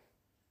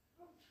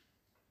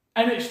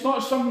 And it's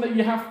not something that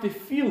you have to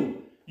feel.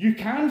 You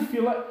can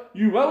feel it,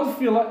 you will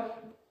feel it.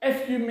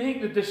 If you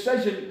make the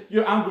decision,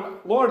 I'm going,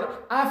 Lord,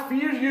 I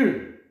fear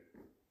you.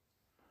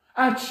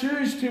 I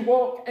choose to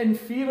walk in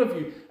fear of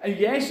you. And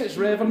yes, it's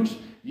reverence.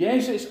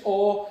 Yes, it's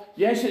awe.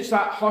 Yes, it's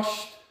that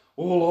hushed,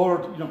 oh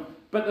Lord, you know.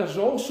 But there's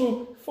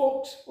also,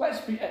 folks,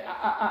 let's be,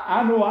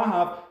 I know I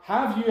have.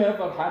 Have you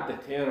ever had the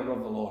terror of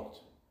the Lord?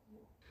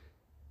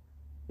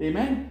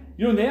 Amen?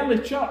 You know, in the early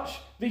church,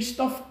 they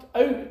stuffed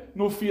out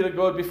no fear of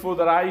God before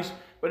their eyes.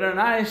 But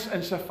Ananias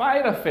and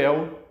Sapphira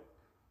fell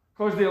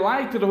because they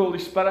lied to the Holy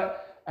Spirit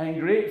and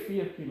great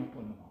fear came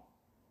upon them all.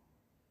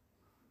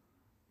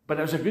 But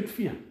it was a good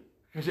fear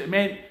because it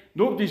meant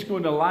nobody's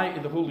going to lie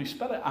to the Holy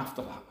Spirit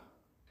after that.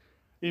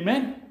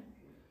 Amen?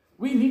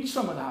 We need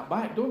some of that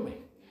back, don't we?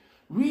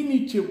 We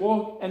need to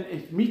walk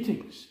into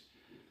meetings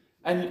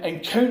and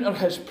encounter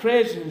his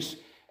presence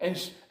and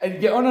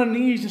get on our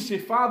knees and say,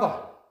 Father,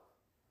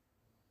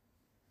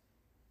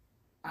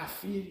 I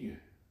fear you.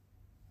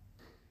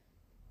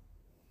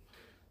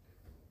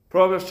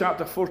 Proverbs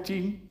chapter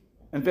 14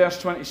 and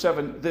verse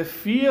 27, the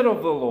fear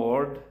of the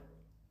Lord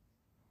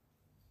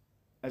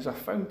is a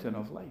fountain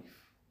of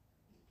life,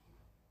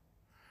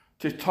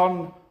 to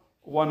turn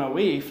one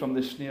away from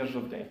the snares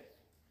of death.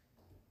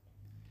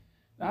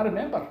 Now, I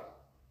remember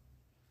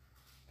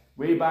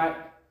way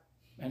back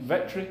in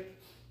Victory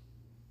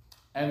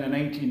in the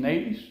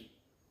 1990s,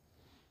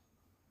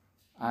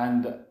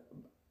 and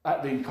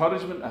at the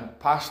encouragement of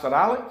Pastor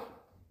Alec,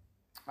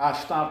 I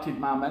started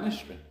my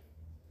ministry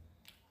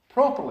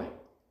properly,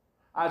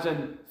 as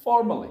in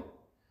formally,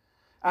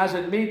 as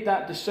in made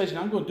that decision,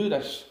 I'm going to do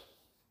this.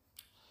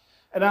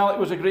 And Alec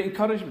was a great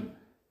encouragement.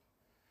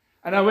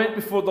 And I went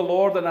before the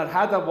Lord, and I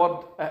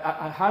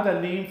had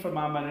a name for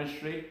my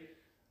ministry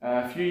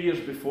a few years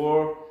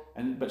before,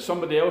 but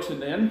somebody else in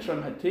the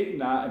interim had taken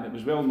that, and it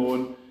was well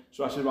known.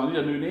 So I said, well, I need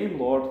a new name,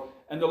 Lord.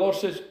 And the Lord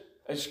says,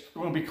 it's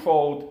going to be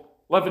called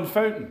Living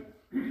Fountain.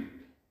 And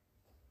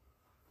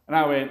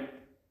I went,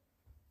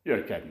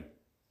 you're kidding.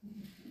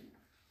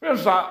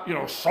 Where's that,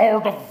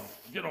 sword of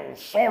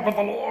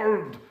the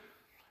Lord?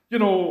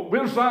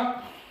 Where's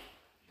that?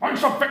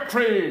 House of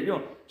Victory?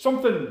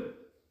 Something.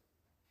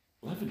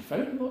 Living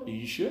Fountain? Are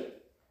you sure?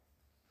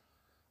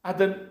 I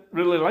didn't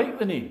really like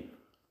the name.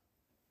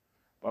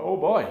 But oh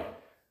boy,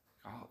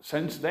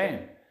 since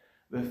then,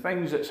 the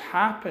things that's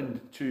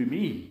happened to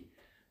me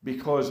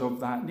because of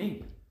that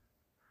name,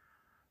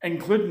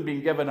 including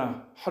being given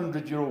a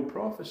 100-year-old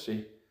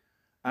prophecy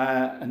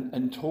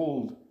and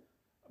told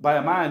by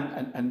a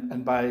man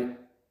and by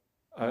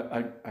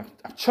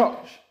a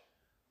church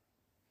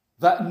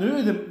that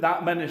knew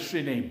that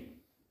ministry name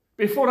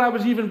before I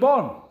was even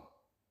born.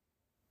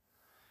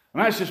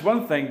 And that's just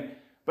one thing.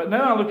 But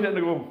now I look at it and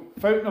I go,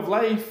 fountain of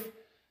life,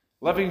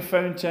 living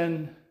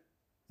fountain,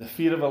 the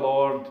fear of the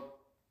Lord.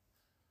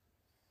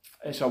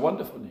 It's a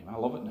wonderful name. I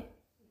love it now.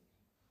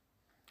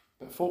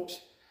 But folks,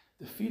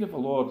 the fear of the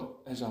Lord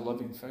is a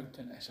living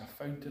fountain. It's a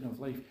fountain of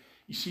life.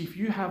 You see, if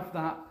you have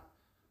that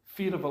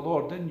fear of the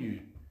Lord in you,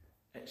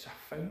 it's a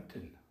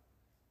fountain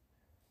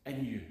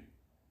in you.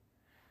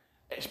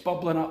 It's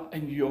bubbling up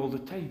in you all the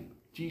time.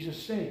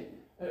 Jesus said,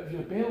 out of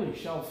your belly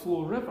shall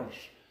flow rivers.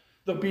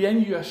 There'll be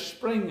in you a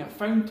spring, a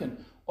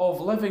fountain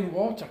of living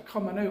water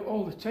coming out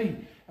all the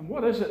time. And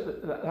what is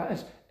it that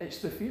is? It's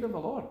the fear of the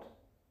Lord.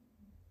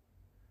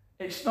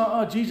 It's not,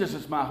 oh, Jesus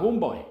is my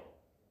homeboy.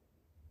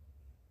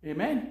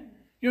 Amen?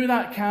 You know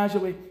that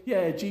casually,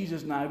 yeah,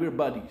 Jesus and I, we're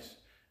buddies.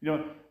 You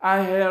know,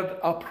 I heard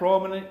a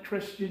prominent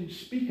Christian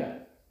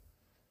speaker,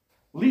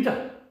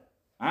 leader,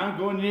 I'm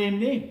going to name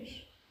names,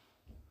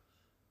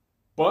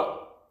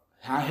 but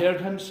I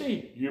heard him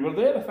say, you were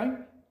there, I think,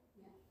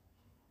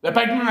 the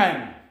big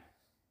man,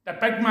 the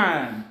big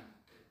man,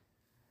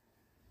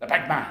 the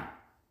big man,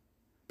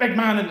 big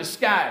man in the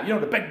sky, you know,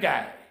 the big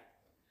guy.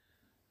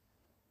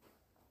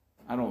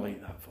 I don't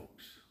like that,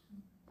 folks.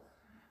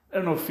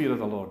 There's no fear of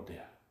the Lord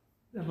there.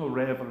 There's no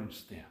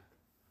reverence there.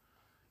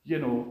 You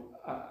know,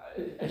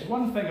 it's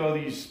one thing, all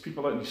these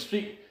people out in the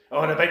street,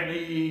 oh, the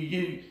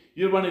big,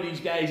 you're one of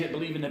these guys that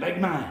believe in the big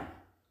man.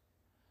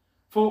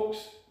 Folks,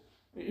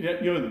 you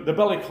know, the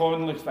Billy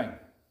Connolly thing.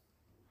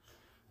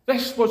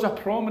 This was a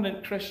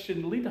prominent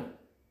Christian leader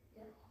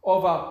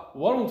of a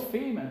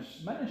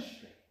world-famous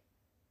ministry.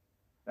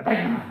 The big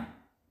man.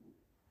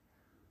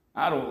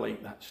 I don't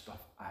like that stuff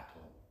at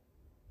all.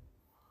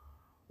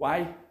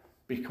 Why?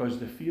 Because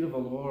the fear of the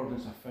Lord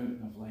is a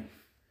fountain of life.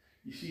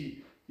 You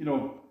see, you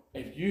know,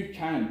 if you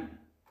can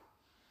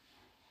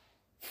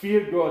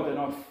fear God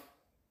enough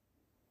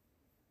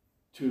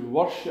to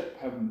worship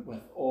him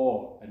with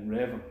awe and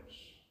reverence,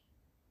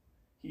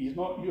 he's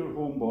not your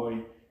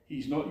homeboy,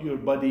 he's not your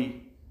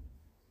buddy,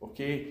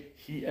 okay?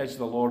 He is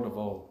the Lord of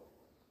all.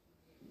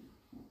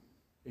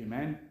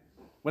 Amen?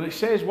 When it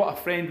says what a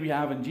friend we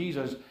have in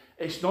Jesus,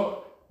 it's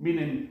not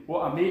meaning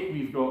what a mate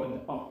we've got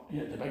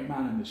in the big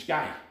man in the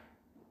sky.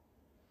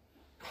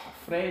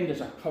 A friend is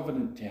a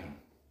covenant term.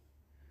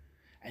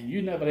 And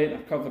you never enter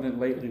a covenant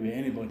lightly with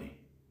anybody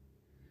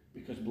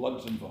because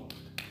blood's involved.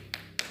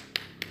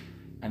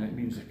 And it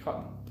means the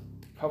cutting.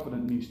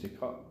 Covenant means to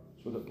cut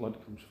so that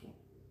blood comes forth.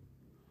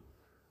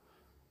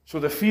 So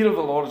the fear of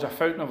the Lord is a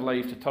fountain of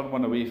life to turn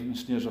one away from the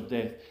snares of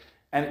death.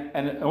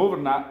 And over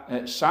in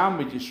that psalm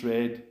we just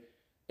read,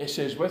 it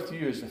says, with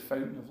you is the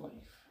fountain of life.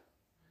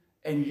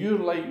 In your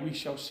light we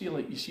shall see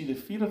light. You see, the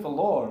fear of the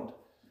Lord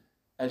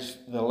is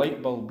the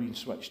light bulb being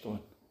switched on.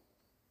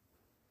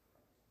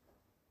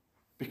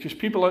 Because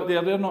people out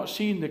there, they're not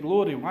seeing the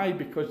glory. Why?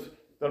 Because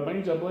their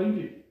minds are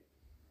blinded.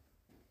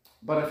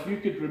 But if you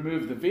could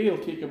remove the veil,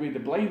 take away the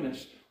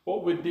blindness,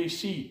 what would they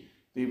see?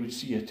 They would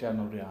see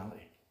eternal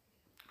reality.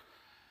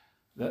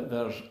 That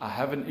there's a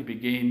heaven to be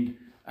gained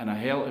and a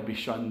hell to be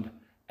shunned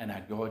and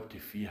a God to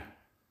fear.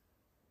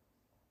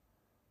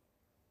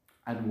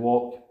 And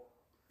walk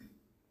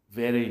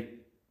very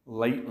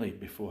lightly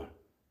before.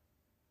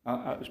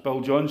 As Bill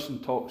Johnson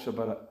talks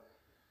about it,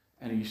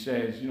 and he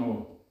says, you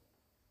know,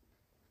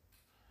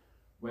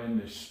 when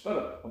the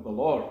Spirit of the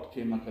Lord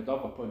came like a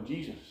dove upon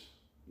Jesus,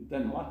 he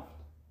didn't lift.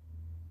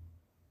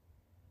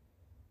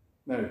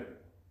 Now,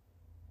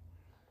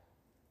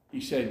 he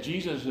said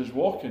Jesus is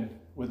walking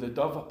with a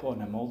dove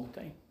upon him all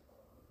the time.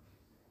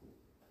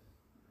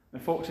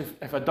 And folks,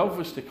 if a dove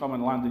was to come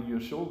and land on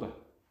your shoulder,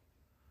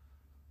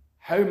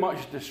 how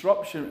much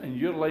disruption in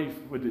your life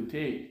would it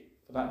take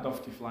for that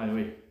dove to fly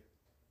away?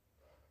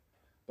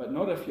 But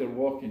not if you're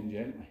walking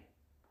gently.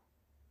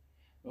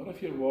 Not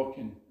if you're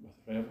walking with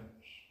reverence.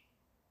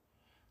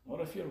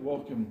 Not if you're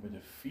walking with the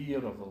fear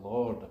of the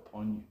Lord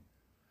upon you.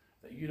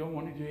 That you don't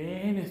want to do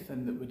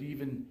anything that would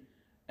even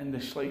in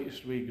the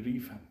slightest way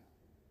grieve him.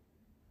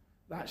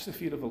 That's the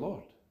fear of the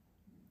Lord.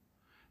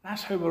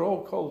 That's how we're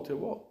all called to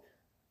walk.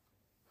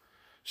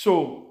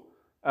 So,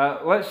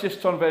 let's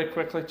just turn very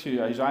quickly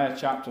to Isaiah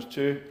chapter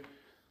 2.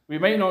 We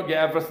might not get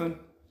everything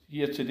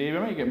here today. We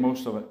might get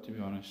most of it, to be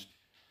honest.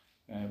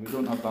 We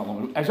don't have that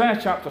long. Isaiah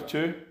chapter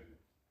 2.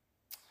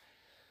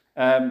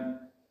 And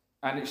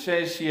it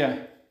says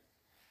here,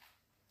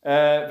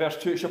 verse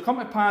 2, it shall come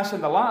to pass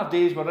in the latter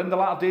days, we're in the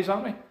latter days,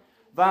 aren't we?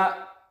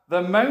 That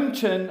the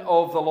mountain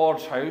of the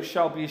Lord's house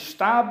shall be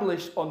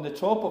established on the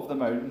top of the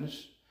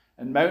mountains.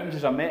 And mountains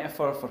is a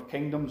metaphor for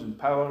kingdoms and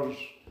powers,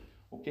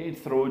 okay,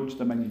 thrones,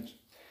 dominions.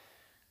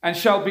 And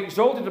shall be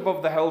exalted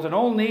above the hills, and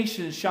all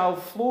nations shall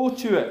flow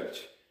to it.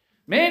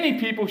 Many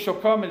people shall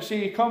come and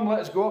say, come,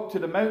 let's go up to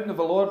the mountain of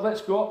the Lord.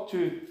 Let's go up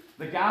to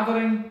the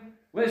gathering.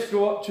 Let's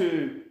go up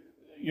to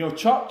your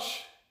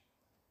church.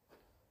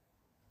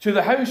 To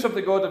the house of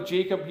the God of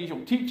Jacob. He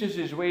shall teach us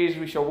his ways.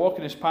 We shall walk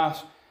in his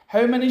paths.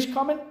 How many's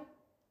coming?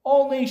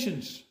 All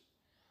nations.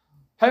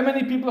 How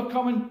many people are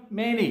coming?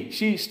 Many.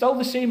 See, it's still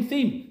the same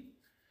theme.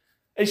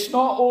 It's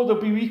not, oh,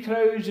 there'll be wee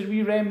crowds and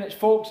wee remnants,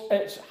 folks.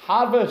 It's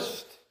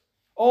harvest.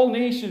 All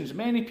nations,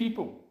 many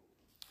people.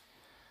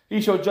 He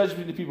shall judge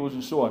between the peoples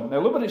and so on. Now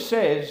look what it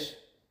says.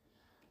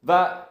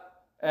 That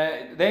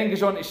then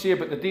goes on to say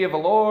about the day of the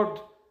Lord.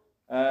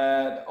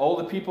 All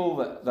the people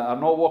that are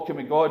not walking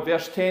with God.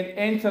 Verse 10,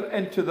 enter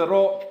into the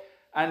rock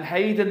and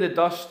hide in the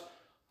dust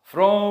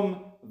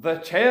from the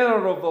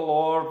terror of the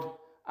Lord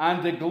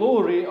and the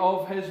glory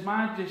of his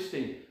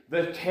majesty.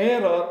 The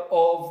terror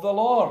of the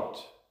Lord.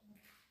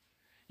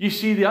 You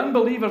see, the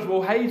unbelievers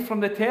will hide from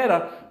the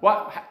terror.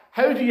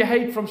 How do you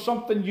hide from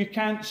something you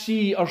can't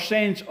see or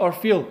sense or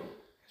feel? Do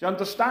you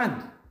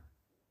understand?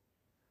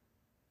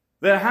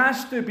 There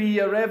has to be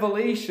a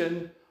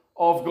revelation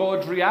of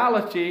God's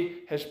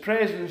reality, his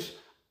presence,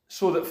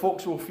 so that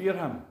folks will fear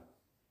him.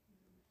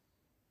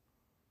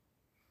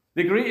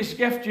 The greatest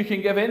gift you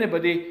can give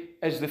anybody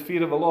is the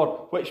fear of the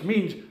Lord, which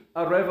means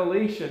a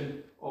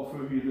revelation of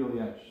who he really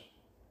is.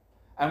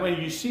 And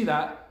when you see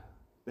that,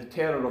 the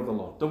terror of the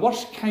Lord. The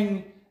worst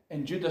king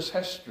in Judah's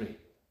history,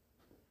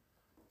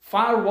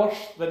 far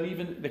worse than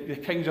even the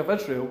kings of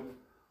Israel,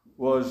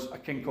 was a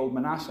king called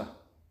Manasseh.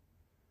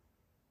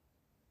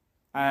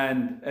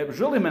 And it was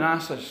really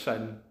Manasseh's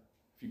sin,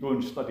 if you go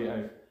and study it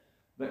out,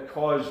 that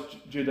caused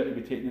Judah to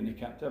be taken into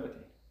captivity.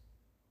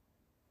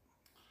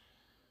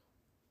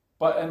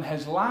 But in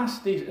his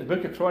last days, the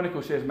book of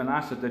Chronicles says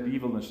Manasseh did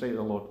evil in the sight of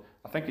the Lord.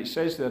 I think it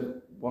says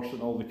they're worse than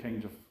all the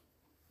kings of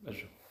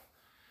Israel.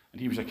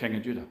 And he was a king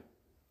of Judah,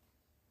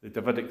 the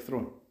Davidic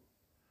throne.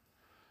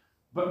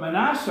 But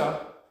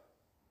Manasseh,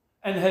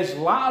 in his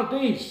latter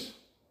days,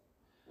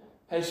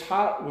 his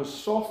heart was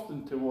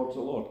softened towards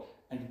the Lord,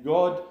 and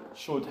God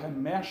showed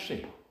him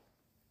mercy.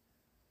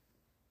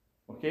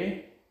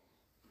 Okay?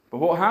 But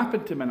what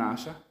happened to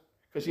Manasseh?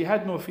 Because he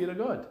had no fear of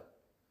God.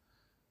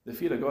 The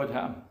fear of God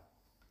hit him.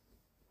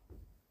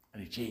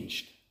 And he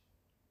changed.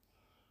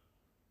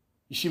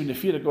 You see, when the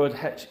fear of God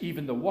hits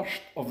even the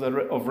worst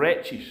of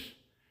wretches,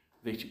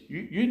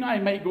 you and I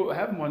might go to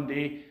heaven one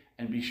day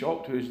and be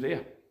shocked who's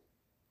there.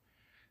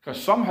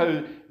 Because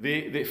somehow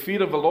the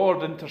fear of the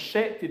Lord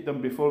intercepted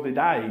them before they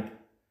died.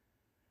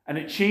 And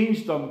it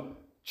changed them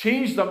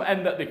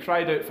in that they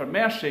cried out for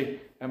mercy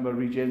and were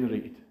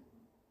regenerated.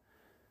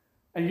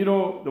 And you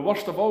know, the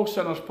worst of all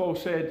sinners, Paul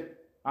said,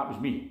 that was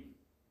me.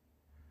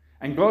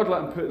 And God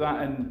let him put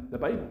that in the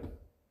Bible.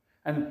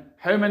 And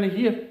how many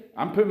here,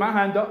 I'm putting my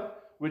hand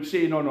up, would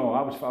say, no,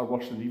 I was far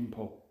worse than even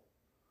Paul.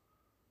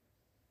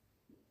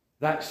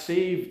 That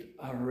saved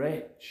a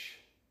wretch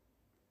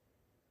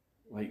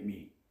like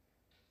me.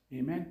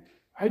 Amen.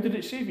 How did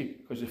it save you?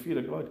 Because the fear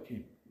of God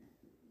came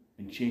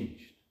and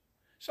changed.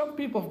 Some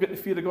people have got the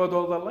fear of God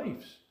all their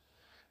lives.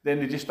 Then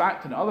they just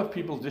act and other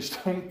people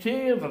just don't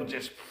care. They're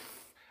just,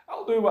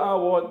 I'll do what I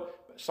want.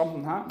 But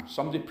something happens.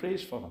 Somebody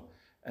prays for them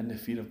in the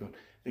fear of God.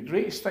 The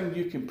greatest thing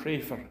you can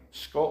pray for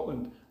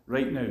Scotland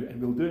right now, and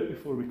we'll do it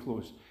before we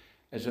close,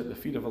 is that the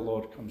fear of the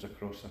Lord comes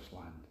across this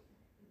land,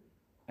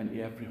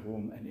 into every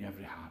home, into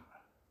every heart.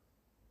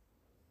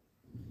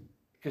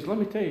 Because let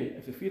me tell you,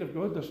 if the fear of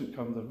God doesn't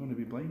come, they're going to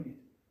be blinded.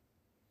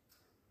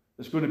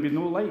 There's going to be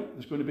no light.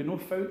 There's going to be no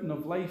fountain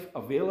of life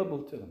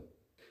available to them.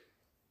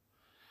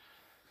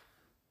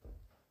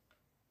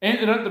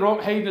 Enter into the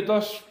rock, hide in the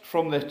dust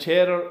from the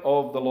terror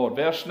of the Lord.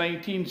 Verse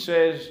 19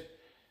 says,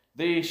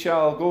 they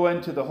shall go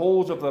into the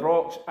holes of the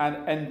rocks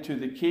and into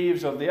the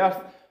caves of the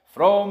earth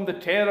from the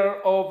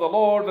terror of the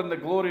Lord and the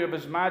glory of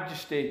his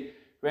majesty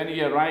when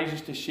he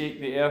arises to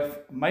shake the earth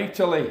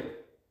mightily.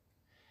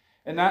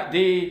 In that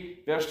day,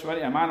 verse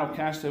 20, a man will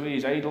cast away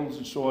his idols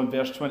and so on.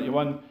 Verse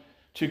 21,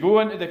 to go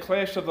into the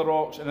clefts of the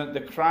rocks and into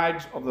the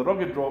crags of the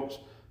rugged rocks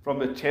from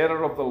the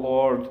terror of the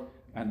Lord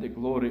and the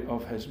glory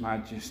of his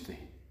majesty.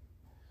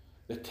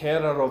 The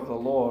terror of the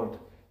Lord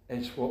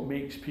is what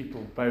makes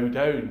people bow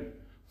down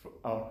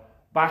or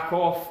back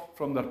off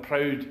from their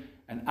proud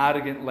and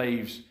arrogant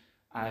lives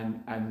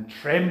and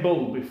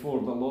tremble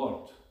before the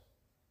Lord.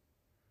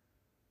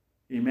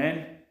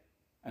 Amen?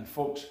 And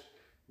folks,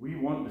 we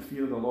want the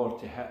fear of the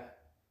Lord to hit.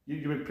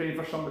 You would pray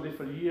for somebody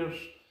for years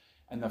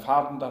and they've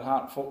hardened their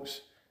heart,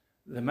 folks.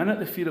 The minute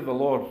the fear of the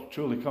Lord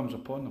truly comes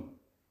upon them,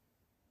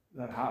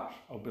 their hearts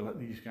will be like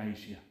these guys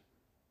here.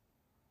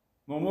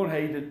 No more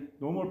hiding,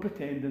 no more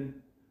pretending,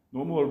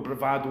 no more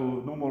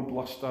bravado, no more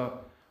bluster,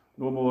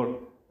 no more,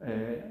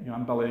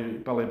 I'm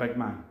Billy Big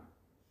Man.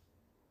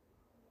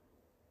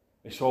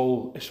 It's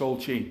all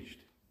changed.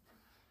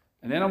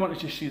 And then I want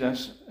you to see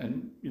this,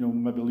 and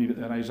maybe leave it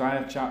there.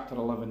 Isaiah chapter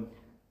 11.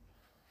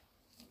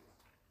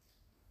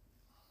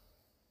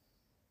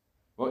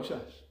 Watch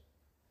this.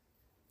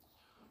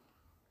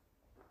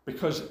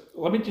 Because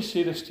let me just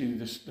say this to you: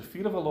 the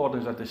fear of the Lord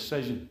is a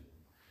decision.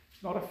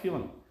 It's not a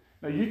feeling.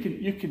 Now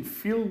you can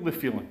feel the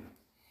feeling.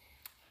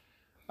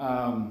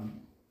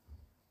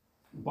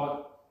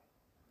 But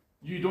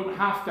you don't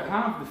have to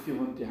have the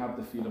feeling to have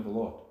the fear of the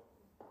Lord.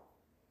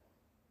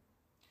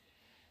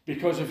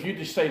 Because if you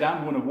decide,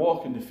 I'm going to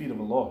walk in the fear of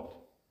the Lord,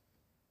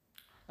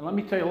 and let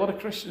me tell you, a lot of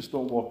Christians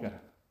don't walk in it.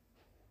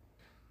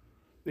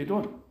 They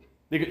don't.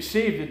 They get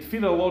saved, they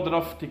fear the Lord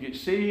enough to get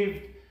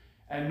saved,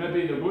 and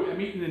maybe they'll go to a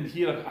meeting and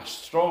hear a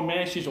strong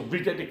message or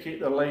rededicate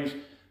their lives.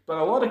 But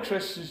a lot of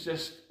Christians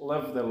just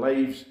live their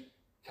lives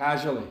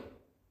casually.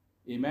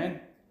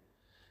 Amen?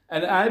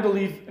 And I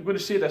believe, I'm going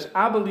to say this,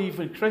 I believe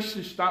when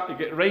Christians start to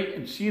get right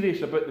and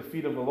serious about the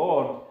fear of the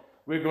Lord,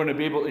 we're going to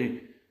be able to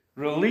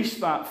release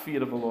that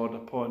fear of the Lord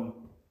upon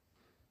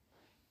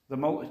the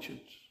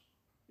multitudes.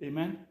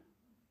 Amen?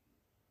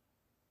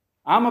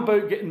 I'm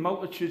about getting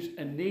multitudes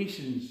and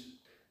nations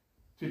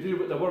to do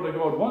what the Word of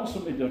God wants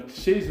them to do,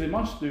 says they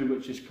must do,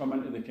 which is come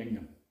into the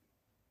kingdom.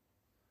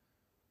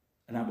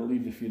 And I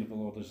believe the fear of the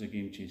Lord is the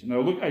game changer.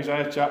 Now look at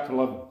Isaiah chapter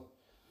 11.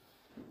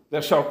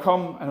 There shall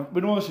come, and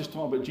we know this is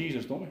talking about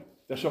Jesus, don't we?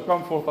 There shall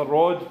come forth a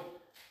rod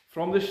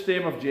from the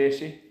stem of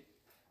Jesse,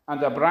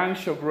 and a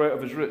branch shall grow out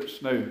of his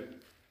roots. Now,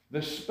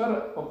 the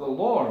Spirit of the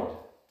Lord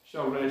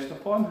shall rest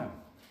upon him.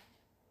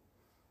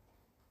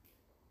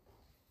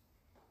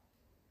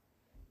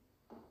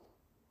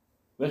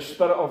 The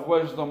Spirit of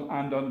wisdom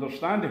and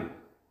understanding.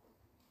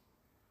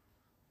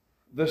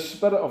 The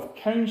Spirit of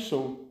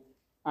counsel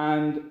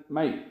and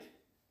might.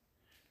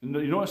 And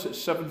you notice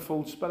it's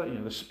sevenfold Spirit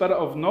here. The Spirit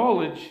of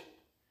knowledge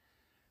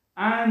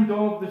and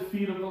of the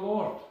fear of the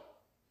Lord.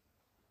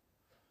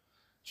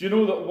 Do you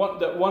know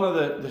that one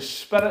of the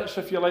spirits,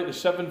 if you like, the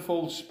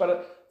sevenfold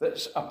Spirit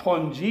that's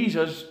upon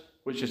Jesus,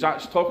 which is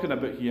that's talking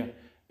about here,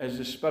 is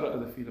the Spirit of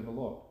the fear of the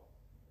Lord.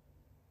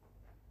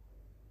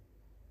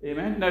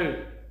 Amen. Now,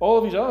 all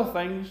of these other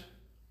things,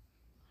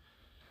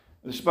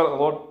 the Spirit of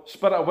the Lord,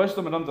 Spirit of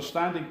wisdom and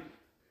understanding,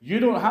 you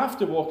don't have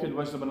to walk in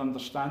wisdom and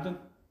understanding,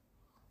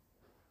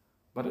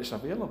 but it's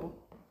available,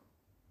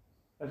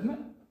 isn't it?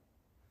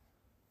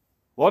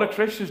 A lot of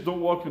Christians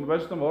don't walk in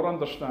wisdom or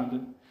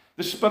understanding.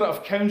 The Spirit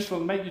of counsel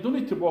and might, you don't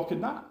need to walk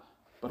in that,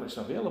 but it's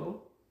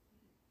available.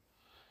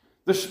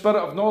 The Spirit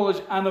of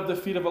knowledge and of the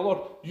fear of the Lord,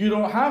 you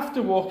don't have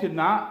to walk in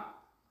that,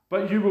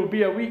 but you will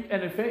be a weak,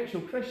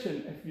 ineffectual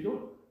Christian if you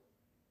don't.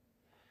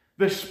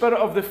 The Spirit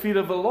of the fear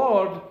of the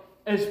Lord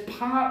is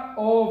part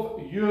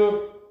of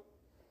your,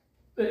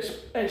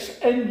 it's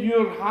in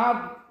your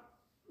hard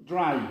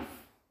drive.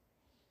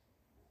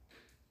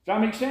 Does that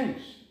make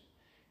sense?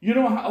 You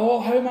know,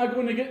 how am I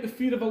going to get the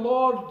fear of the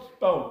Lord,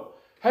 Bill?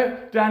 How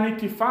do I need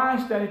to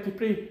fast? Do I need to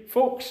pray?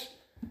 Folks,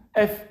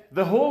 if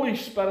the Holy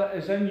Spirit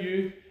is in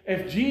you,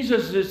 if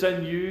Jesus is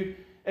in you,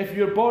 if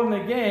you're born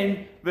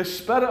again, the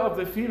Spirit of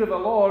the fear of the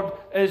Lord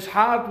is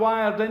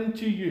hardwired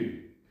into you.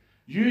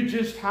 You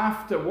just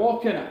have to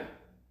walk in it.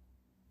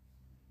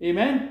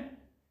 Amen?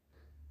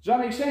 Does that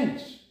make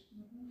sense?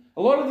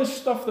 A lot of the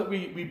stuff that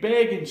we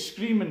beg and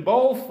scream and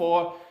bawl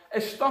for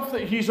is stuff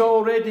that He's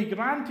already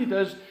granted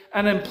us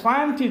and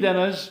implanted in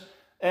us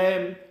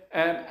and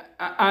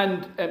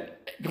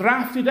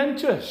grafted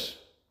into us.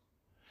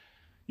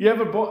 You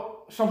ever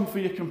bought something for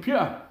your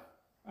computer?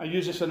 I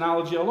use this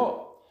analogy a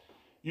lot.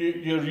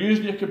 You're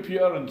using your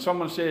computer and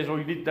someone says, oh,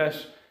 you need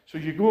this. So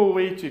you go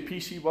away to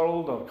PC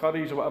World or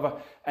Curry's or whatever,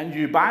 and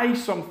you buy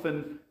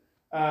something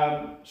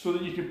so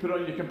that you can put it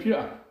on your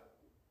computer.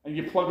 And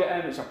you plug it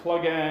in, it's a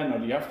plug-in,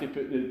 or you have to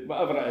put the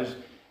whatever it is,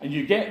 and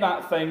you get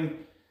that thing,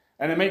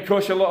 and it might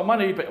cost you a lot of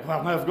money, but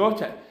well, now I've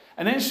got it.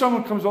 And then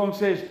someone comes along and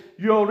says,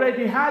 you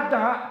already had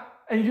that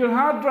in your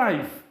hard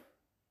drive.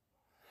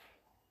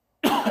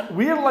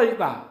 We're like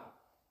that.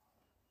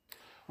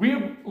 We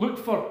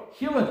look for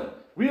healing.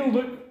 We'll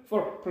look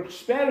for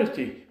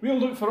prosperity. We'll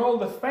look for all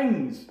the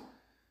things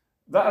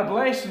that are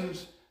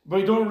blessings,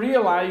 but we don't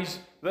realise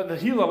that the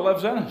healer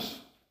lives in us.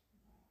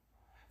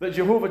 That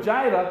Jehovah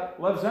Jireh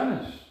lives in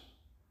us.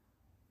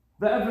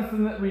 That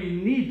everything that we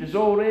need is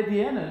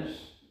already in us.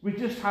 We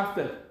just have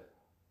to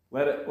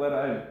let it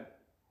out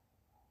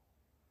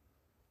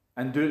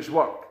and do its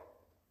work.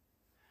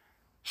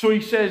 So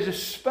he says the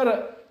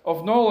Spirit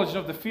of knowledge and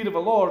of the fear of the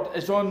Lord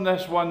is on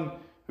this one,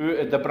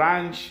 who the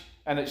branch,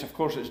 and it's of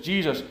course it's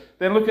Jesus.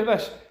 Then look at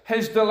this.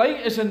 His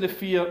delight is in the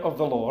fear of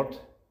the Lord,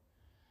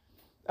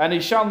 and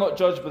he shall not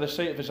judge by the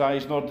sight of his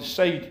eyes, nor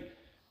decide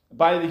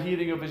by the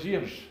hearing of his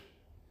ears.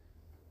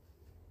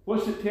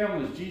 What's it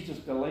telling us? Jesus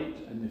delights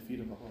in the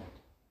fear of the Lord.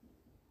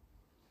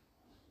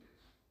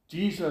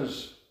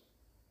 Jesus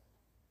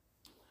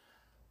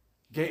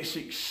gets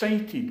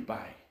excited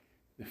by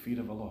the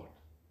fear of the Lord.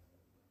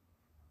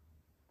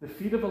 The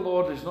fear of the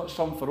Lord is not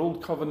some for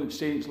old covenant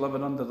saints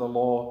living under the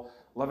law,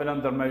 living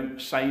under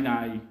Mount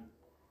Sinai.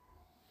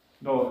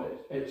 No,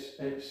 it's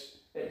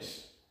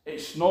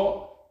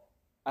not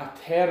a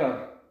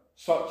terror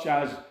such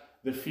as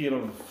the fear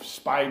of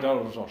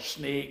spiders or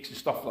snakes and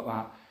stuff like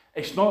that.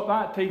 It's not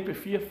that type of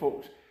fear,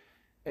 folks.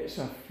 It's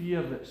a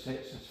fear that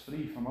sets us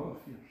free from other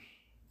fears.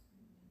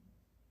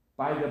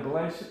 By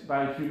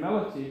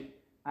humility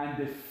and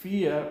the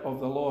fear of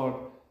the Lord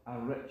are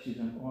riches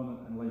and honour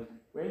and life.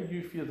 When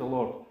you fear the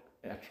Lord,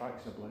 it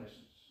attracts the blessings.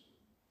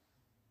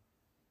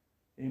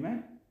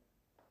 Amen?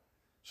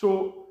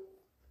 So,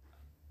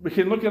 we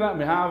can look at that and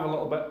we have a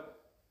little bit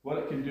what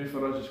it can do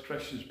for us as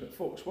Christians, but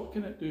folks, what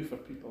can it do for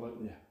people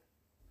out there?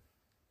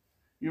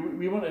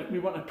 We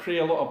want to pray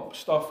a lot of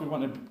stuff, we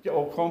want to get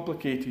all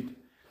complicated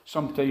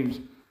sometimes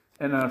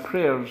in our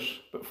prayers,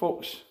 but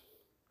folks,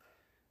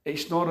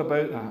 it's not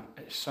about that,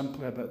 it's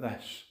simply about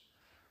this.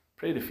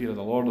 Pray the fear of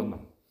the Lord on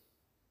them.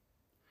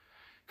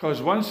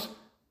 Because once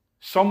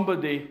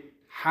somebody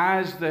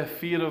has the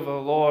fear of the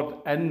Lord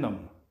in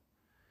them,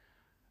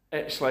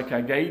 it's like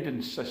a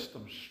guidance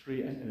system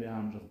straight into the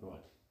arms of God.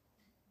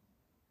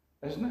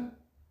 Isn't it?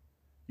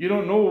 You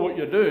don't know what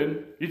you're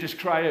doing, you just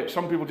cry out.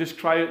 Some people just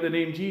cry out the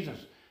name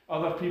Jesus.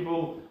 Other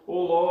people, oh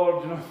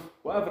Lord,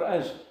 whatever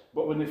it is.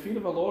 But when the fear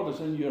of the Lord is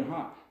in your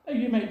heart, now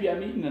you might be at a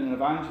meeting and an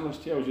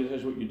evangelist tells you this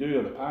is what you do,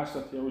 or the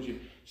pastor tells you,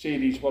 say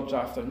these words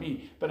after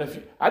me. But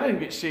I didn't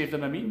get saved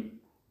in a meeting.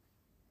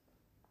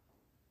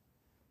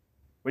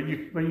 When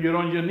you're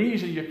on your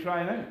knees and you're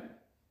crying out,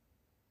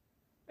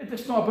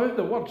 it's not about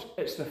the words,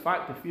 it's the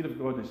fact the fear of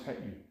God has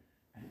hit you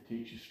and it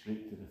takes you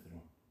straight to the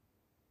throne.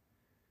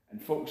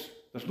 And folks,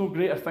 there's no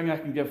greater thing I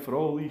can give for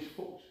all these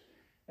folks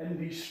in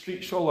these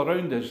streets all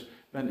around us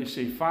than to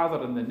say,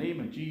 Father, in the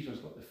name of Jesus,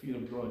 let the fear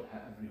of God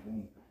hit every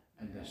home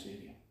in this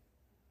area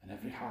and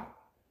every heart.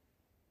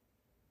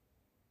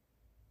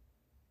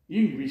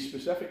 You can be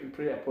specific and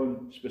pray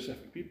upon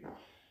specific people,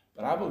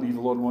 but I believe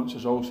the Lord wants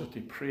us also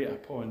to pray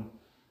upon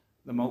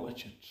the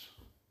multitudes.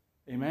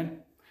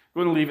 Amen?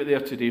 I'm going to leave it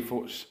there today,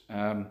 folks.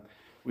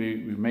 We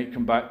might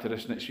come back to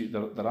this next week.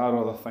 There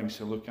are other things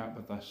to look at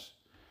with this.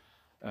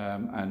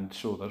 And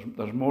so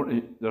there's more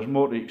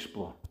to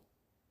explore.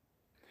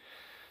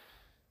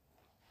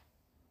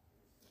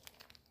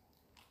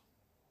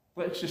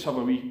 Let's just have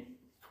a wee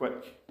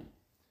quick